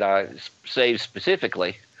that I saved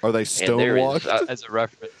specifically. Are they stonewashed? As a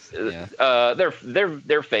reference,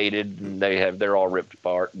 they're faded and they're all ripped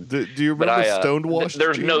apart. Do you remember stonewashed?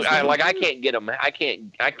 There's no I can't get them. I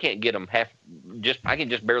can't get them I can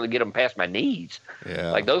just barely get them past my knees. Yeah.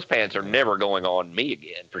 Like those pants are never going on me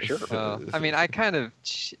again for sure. I mean, I kind of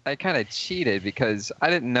cheated because I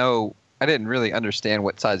didn't really understand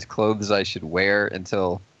what size clothes I should wear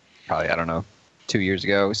until probably, I don't know, 2 years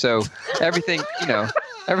ago. So everything,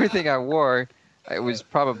 everything I wore, it was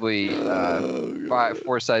probably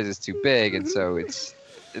 4 sizes too big, and so it's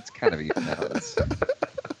kind of even out.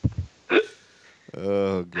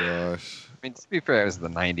 Oh gosh. I mean, to be fair, it was the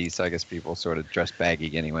 90s, so I guess people sort of dress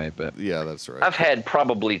baggy anyway. But yeah, that's right. I've had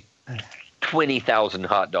probably 20,000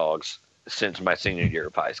 hot dogs since my senior year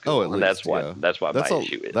of high school. Oh, at least, that's why. yeah. That's why my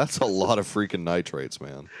issue is. That's a lot of freaking nitrates,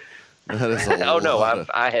 man. That is a oh no,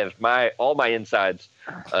 I have all my insides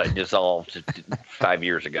dissolved 5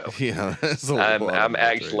 years ago. Yeah, that's a I'm lot of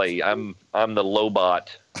actually I'm the Lobot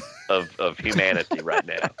of humanity right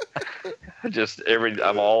now.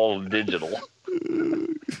 I'm all digital.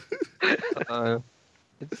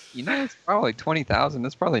 It's probably 20,000.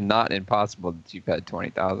 That's probably not impossible that you've had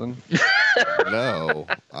 20,000. No,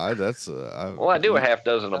 I do a half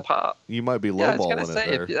dozen a pop. You might be lowballing it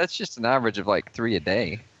there. That's just an average of like 3 a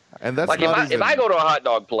day. And that's like not if I go to a hot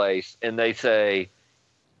dog place and they say,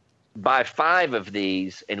 buy 5 of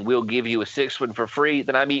these and we'll give you a 6th one for free,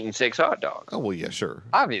 then I'm eating 6 hot dogs. Oh well, yeah, sure,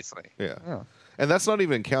 obviously, yeah. And that's not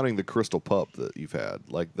even counting the Crystal Pup that you've had,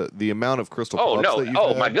 like the amount of Crystal Pups that you've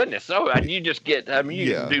had. My goodness! You just get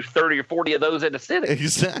you can do 30 or 40 of those in a sitting.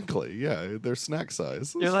 Exactly, yeah, they're snack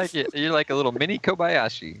size. You're like a little mini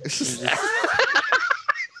Kobayashi.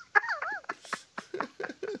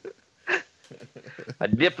 I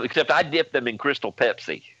dip them in Crystal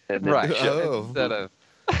Pepsi. Right. Instead of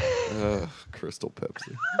Crystal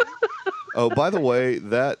Pepsi. Oh, by the way,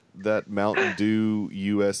 that Mountain Dew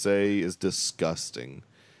USA is disgusting.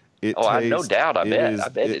 No doubt. I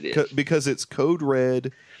bet it is. Because it's Code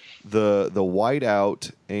Red, the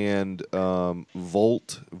whiteout, and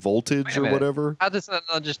voltage or whatever. How does that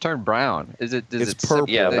not just turn brown? It's purple.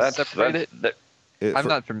 Yeah, I'm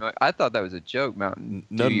not familiar. I thought that was a joke. Mountain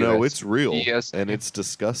Dew No, it's real, and it's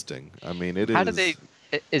disgusting. I mean, it is. How do they?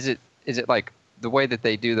 Is it like the way that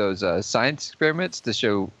they do those science experiments to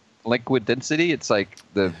show liquid density? It's like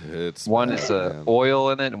one is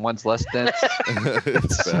oil in it and one's less dense.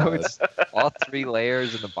 So it's all 3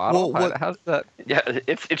 layers in the bottle. How's that? Yeah,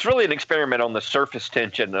 it's really an experiment on the surface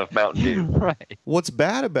tension of Mountain Dew. Right. What's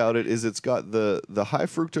bad about it is it's got the high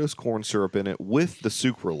fructose corn syrup in it with the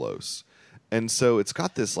sucralose, and so it's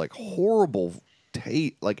got this like horrible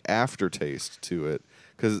aftertaste to it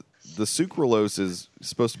because the sucralose is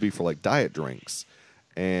supposed to be for like diet drinks.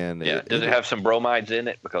 And does it have some bromides in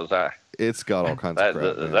it? Because it's got all kinds of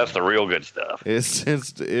crap. That's the real good stuff.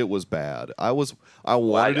 It was bad. I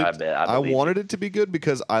wanted it to be good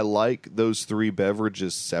because I like those 3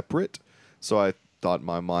 beverages separate. So I thought in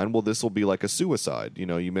my mind, well, this will be like a suicide.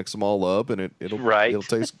 You mix them all up and it'll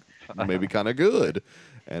taste maybe kind of good.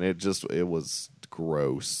 And it was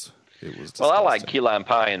gross. It was disgusting. Well, I like key lime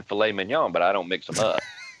pie and filet mignon, but I don't mix them up.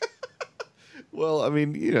 Well, I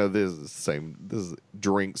mean, this is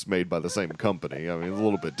drinks made by the same company. I mean, it's a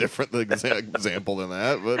little bit different example than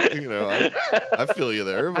that, but I feel you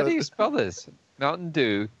there. How do you spell this? Mountain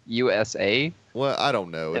Dew USA? Well, I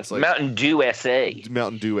don't know. It's like Mountain Dew SA.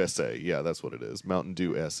 Mountain Dew SA. Yeah, that's what it is. Mountain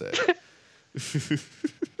Dew SA.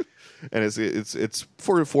 And it's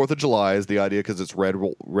for 4th of July is the idea because it's red,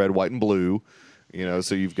 white, and blue.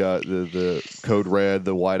 So you've got the Code Red,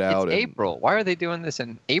 the whiteout. It's April. Why are they doing this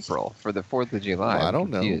in April for the 4th of July? Well, I don't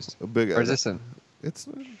know. Or is this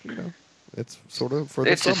it's sort of for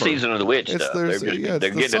the summer. It's the season of the witch stuff. They're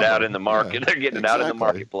getting it out in the market. Yeah, they're getting it out in the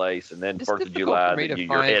marketplace, and then 4th of July,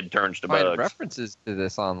 your head turns to bugs. References to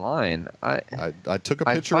this online. I took a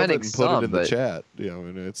picture of it and put it in the chat.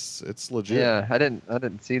 And it's legit. Yeah, I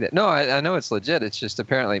didn't see that. No, I know it's legit. It's just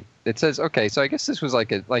apparently it says okay. So I guess this was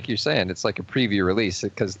like you're saying, it's like a preview release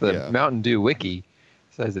because the Mountain Dew wiki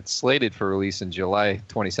says it's slated for release in July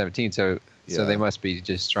 2017. So they must be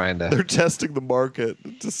just trying to. They're testing the market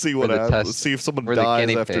to see what happens. See if someone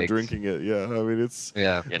dies after drinking it. Yeah, I mean it's.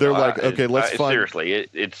 Yeah. They're okay, let's find. Seriously,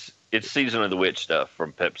 it's season of the witch stuff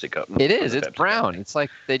from Pepsi Company. It is. It's brown. Company. It's like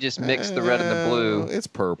they just mixed the red and the blue. It's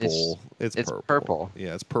purple. It's purple.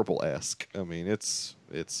 Yeah, it's purple-esque. I mean, it's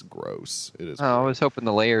gross. It is. Oh, I was hoping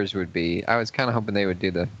the layers would be. I was kind of hoping they would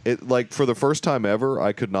do it. Like for the first time ever,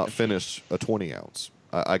 I could not finish a 20 ounce.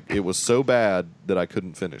 It was so bad that I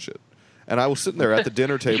couldn't finish it. And I was sitting there at the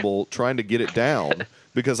dinner table trying to get it down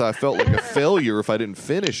because I felt like a failure if I didn't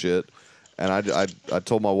finish it. And I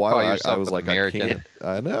told my wife, I was like, American. I can't.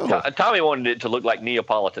 I know. Tommy wanted it to look like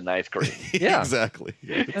Neapolitan ice cream. Yeah, exactly.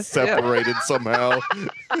 It's separated somehow.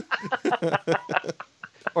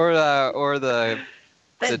 or the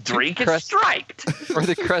drink is striped. Or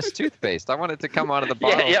the Crest toothpaste. I want it to come out of the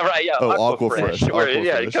bottle. Yeah, right. Yeah. Oh, Aquafresh.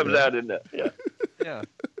 It comes out in the. Yeah. Yeah.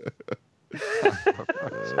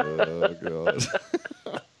 Oh god.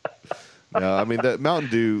 No, I mean, that Mountain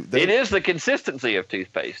Dew. It is the consistency of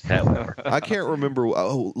toothpaste, however. I can't remember.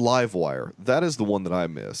 Oh, Livewire. That is the one that I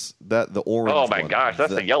miss. The orange. Oh my one. gosh,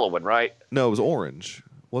 that's the yellow one, right? No, it was orange.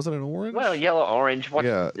 Wasn't it orange? Well, yellow, orange.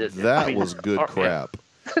 That was good crap.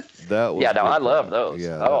 That was. Yeah, no, I crap. love those.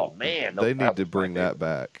 Yeah, oh man, they need to bring that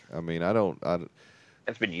back. I mean,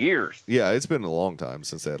 It's been years. Yeah, it's been a long time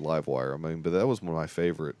since they had Livewire. I mean, but that was one of my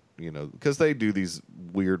favorite. Because they do these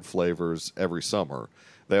weird flavors every summer.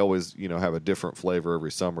 They always, have a different flavor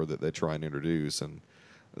every summer that they try and introduce. And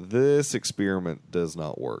this experiment does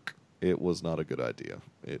not work. It was not a good idea.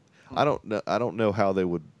 I don't know how they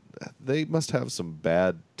would. They must have some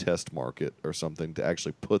bad test market or something to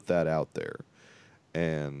actually put that out there,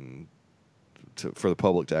 and for the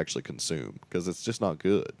public to actually consume, because it's just not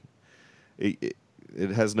good. It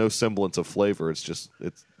has no semblance of flavor. It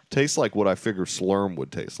tastes like what I figure Slurm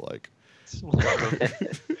would taste like.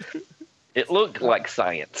 It looked like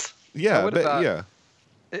science. Yeah,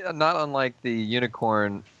 not unlike the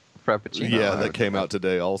unicorn frappuccino. Yeah, that came out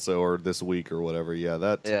today also, or this week or whatever.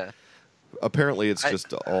 Yeah. Apparently, it's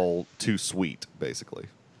just all too sweet, basically.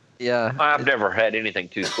 Yeah, I've never had anything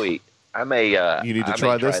too sweet. I may. You need to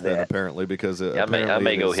try this then, apparently, because I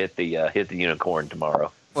may go hit the unicorn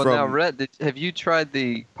tomorrow. Well, now, Rhett, have you tried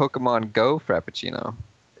the Pokemon Go frappuccino?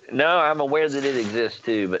 No, I'm aware that it exists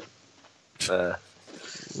too, but that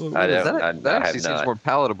actually seems more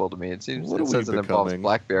palatable to me. It says it involves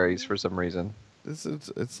blackberries for some reason. It's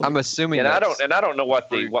like, I'm assuming, and I don't know what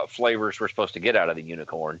flavors we're supposed to get out of the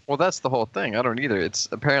unicorn. Well, that's the whole thing. I don't either. It's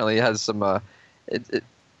apparently it has some.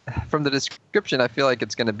 From the description, I feel like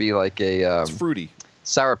it's going to be like a. It's fruity.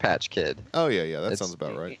 Sour Patch Kid. Oh yeah, that sounds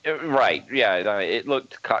about right. Right, yeah. It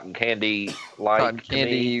looked cotton candy like. Cotton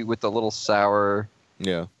candy with a little sour.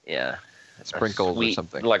 Yeah. Sprinkles or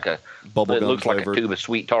something. Like a bubblegum. It looks like a tube of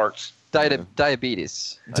sweet tarts.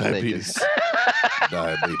 Diabetes. Diabetes.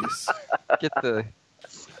 Get the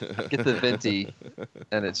venti,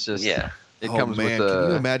 and it's just It comes with can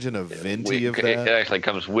you imagine a venti of that? It actually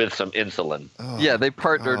comes with some insulin. Oh, yeah, they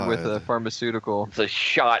partnered with a pharmaceutical. It's a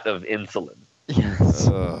shot of insulin. Yes.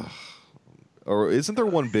 Or isn't there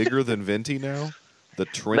one bigger than venti now? The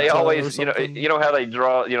Trenta. They always, you know how they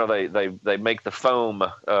draw, they make the foam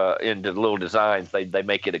into little designs. They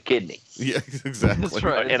make it a kidney. Yeah, exactly. That's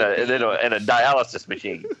right. In a dialysis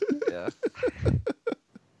machine. Yeah.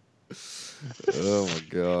 Oh my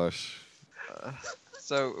gosh.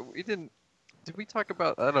 So we didn't. Did we talk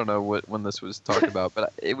about? I don't know when this was talked about,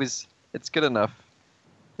 but it's good enough.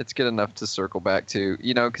 It's good enough to circle back to,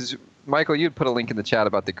 because Michael, you'd put a link in the chat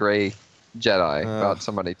about the Gray Jedi, about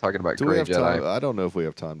somebody talking about Gray Jedi. Time? I don't know if we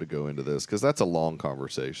have time to go into this because that's a long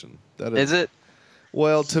conversation. Is it?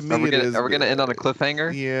 Well, to me, it is. Are we going to end on a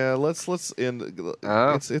cliffhanger? Yeah, let's end.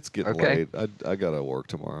 It's getting late. I gotta work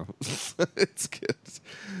tomorrow. It's good.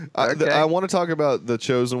 I want to talk about the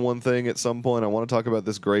Chosen One thing at some point. I want to talk about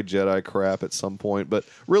this Gray Jedi crap at some point. But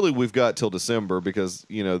really, we've got till December because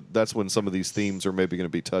that's when some of these themes are maybe going to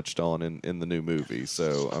be touched on in the new movie.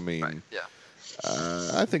 So I mean, right. Yeah.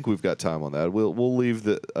 I think we've got time on that. We'll leave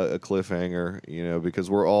a cliffhanger, because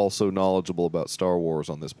we're all so knowledgeable about Star Wars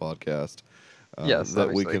on this podcast. Yes,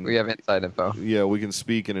 that we have inside info. Yeah, we can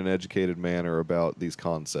speak in an educated manner about these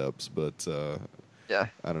concepts, but yeah,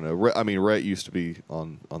 I don't know. I mean, Rhett used to be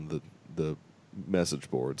on the message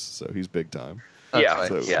boards, so he's big time. Yeah,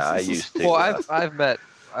 I used to. Well, I've met.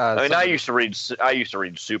 I used to read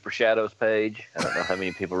Super Shadow's page. I don't know how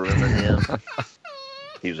many people remember him.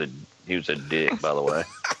 He was a dick, by the way.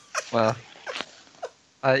 Well,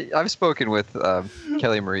 I've spoken with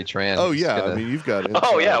Kelly Marie Tran. Oh yeah, I mean you've got it.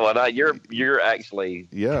 Oh yeah, well you're actually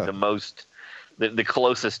the most the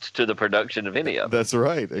closest to the production of any of them. That's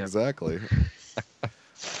right, exactly.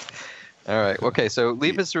 All right, okay. So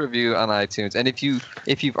leave us a review on iTunes, and if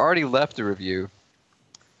you've already left a review,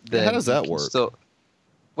 then how does that work?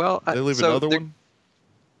 They leave another one.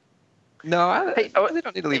 No, they don't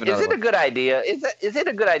need to leave another one. Is it a good idea? Is it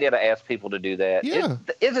a good idea to ask people to do that? Yeah.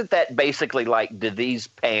 Isn't that basically like, do these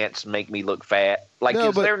pants make me look fat? Like,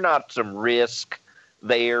 is there not some risk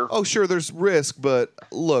there? Oh, sure, there's risk, but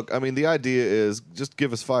look, I mean, the idea is just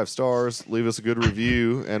give us 5 stars, leave us a good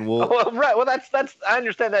review, and we'll. Well, right. Well, that's. I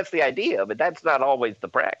understand that's the idea, but that's not always the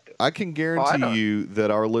practice. I can guarantee you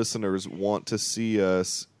that our listeners want to see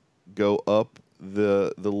us go up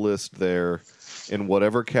the list there. In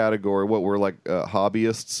whatever category, what we're like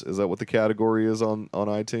hobbyists, is that what the category is on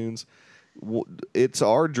iTunes? It's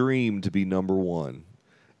our dream to be number 1.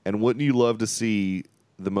 And wouldn't you love to see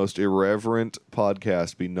the most irreverent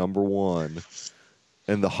podcast be number 1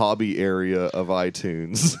 in the hobby area of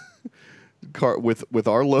iTunes? card with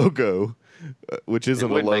our logo, which isn't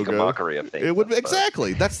a logo. It would make a mockery of things. It would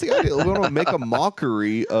exactly. That's the idea. We want to make a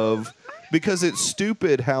mockery of, because it's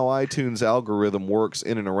stupid how iTunes algorithm works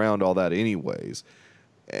in and around all that, anyways.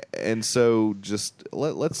 And so just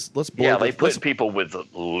let's blow. Yeah, they put people with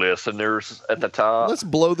listeners at the top. Let's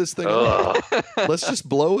blow this thing up. Let's just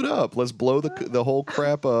blow it up. Let's blow the whole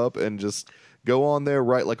crap up and just go on there,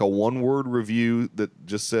 write like a 1-word review that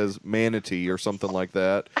just says manatee or something like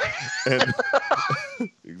that, and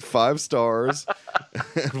 5 stars,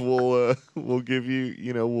 and we'll give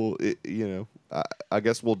you I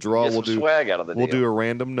guess we'll draw. We'll do swag out of the deal. We'll do a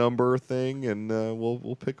random number thing, and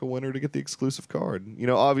we'll pick a winner to get the exclusive card.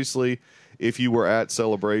 Obviously, if you were at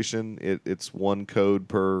Celebration, it's 1 code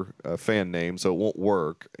per fan name, so it won't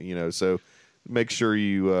work. So make sure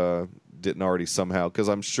you didn't already somehow, because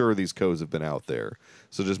I'm sure these codes have been out there.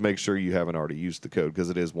 So just make sure you haven't already used the code,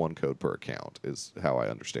 because it is 1 code per account, is how I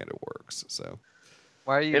understand it works. So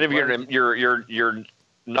why are you? And if you're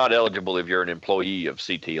not eligible if you're an employee of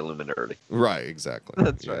CT Illuminati. Right, exactly.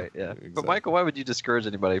 That's right, yeah. Exactly. But Michael, why would you discourage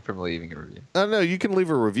anybody from leaving a review? No, you can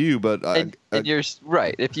leave a review, but and you're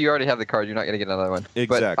right. If you already have the card, you're not going to get another one.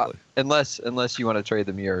 Exactly. But, unless you want to trade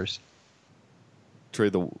them yours.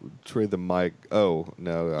 Trade the mic. Oh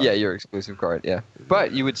no. Yeah, your exclusive card. Yeah,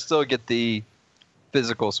 but you would still get the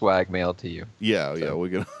physical swag mailed to you. Yeah,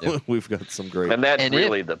 we've got some great. And that's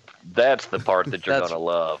that's the part that you're gonna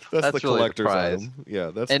love. That's the really collector's prize. item.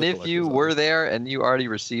 Yeah, that's. And if you were there and you already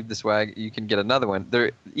received the swag, you can get another one.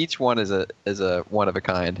 Each one is a one of a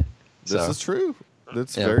kind. This is true.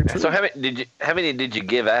 That's very true. So how many did you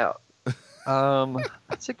give out?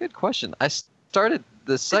 That's a good question. I started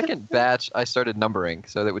the second batch. I started numbering,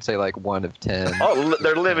 so that would say like 1 of 10. Oh,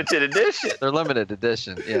 they're limited edition. They're limited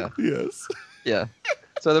edition. Yeah. Yes. Yeah.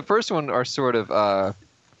 So the first one are sort of.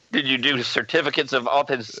 Did you do certificates of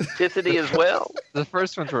authenticity as well? The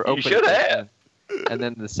first ones were open. You should have. And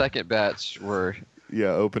then the second batch were. Yeah,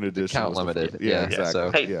 open edition. Count limited. Yeah, exactly.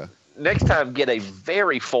 So, hey, next time get a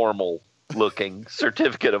very formal looking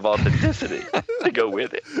certificate of authenticity to go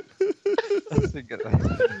with it. That's a good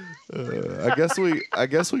I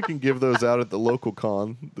guess we can give those out at the local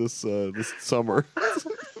con this summer.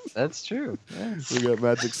 That's true. Yeah. We got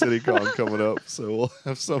Magic City Con coming up, so we'll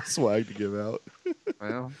have some swag to give out.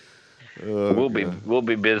 Well, we'll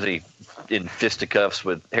be busy in fisticuffs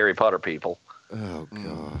with Harry Potter people. Oh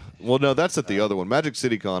god. Well, no, that's at the other one. Magic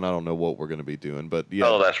City Con. I don't know what we're going to be doing, but yeah.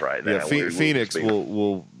 Oh, that's right. Yeah, Phoenix.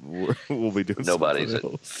 We'll be doing. Nobody's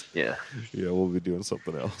something else. Yeah. Yeah, we'll be doing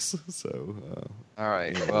something else. So. All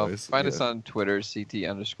right. Well, find us on Twitter,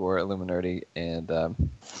 CT_Illuminati, and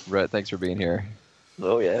Rhett, thanks for being here.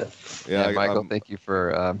 Oh yeah. Yeah. And Michael, thank you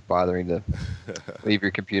for bothering to leave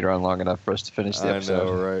your computer on long enough for us to finish the episode. I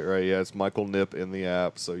know, right. Yeah, it's Michael Nip in the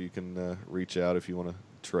app, so you can reach out if you want to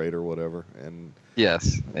trade or whatever. And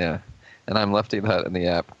yes, yeah. And I'm Lefty Hut in the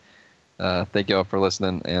app. Thank you all for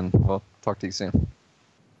listening, and we'll talk to you soon.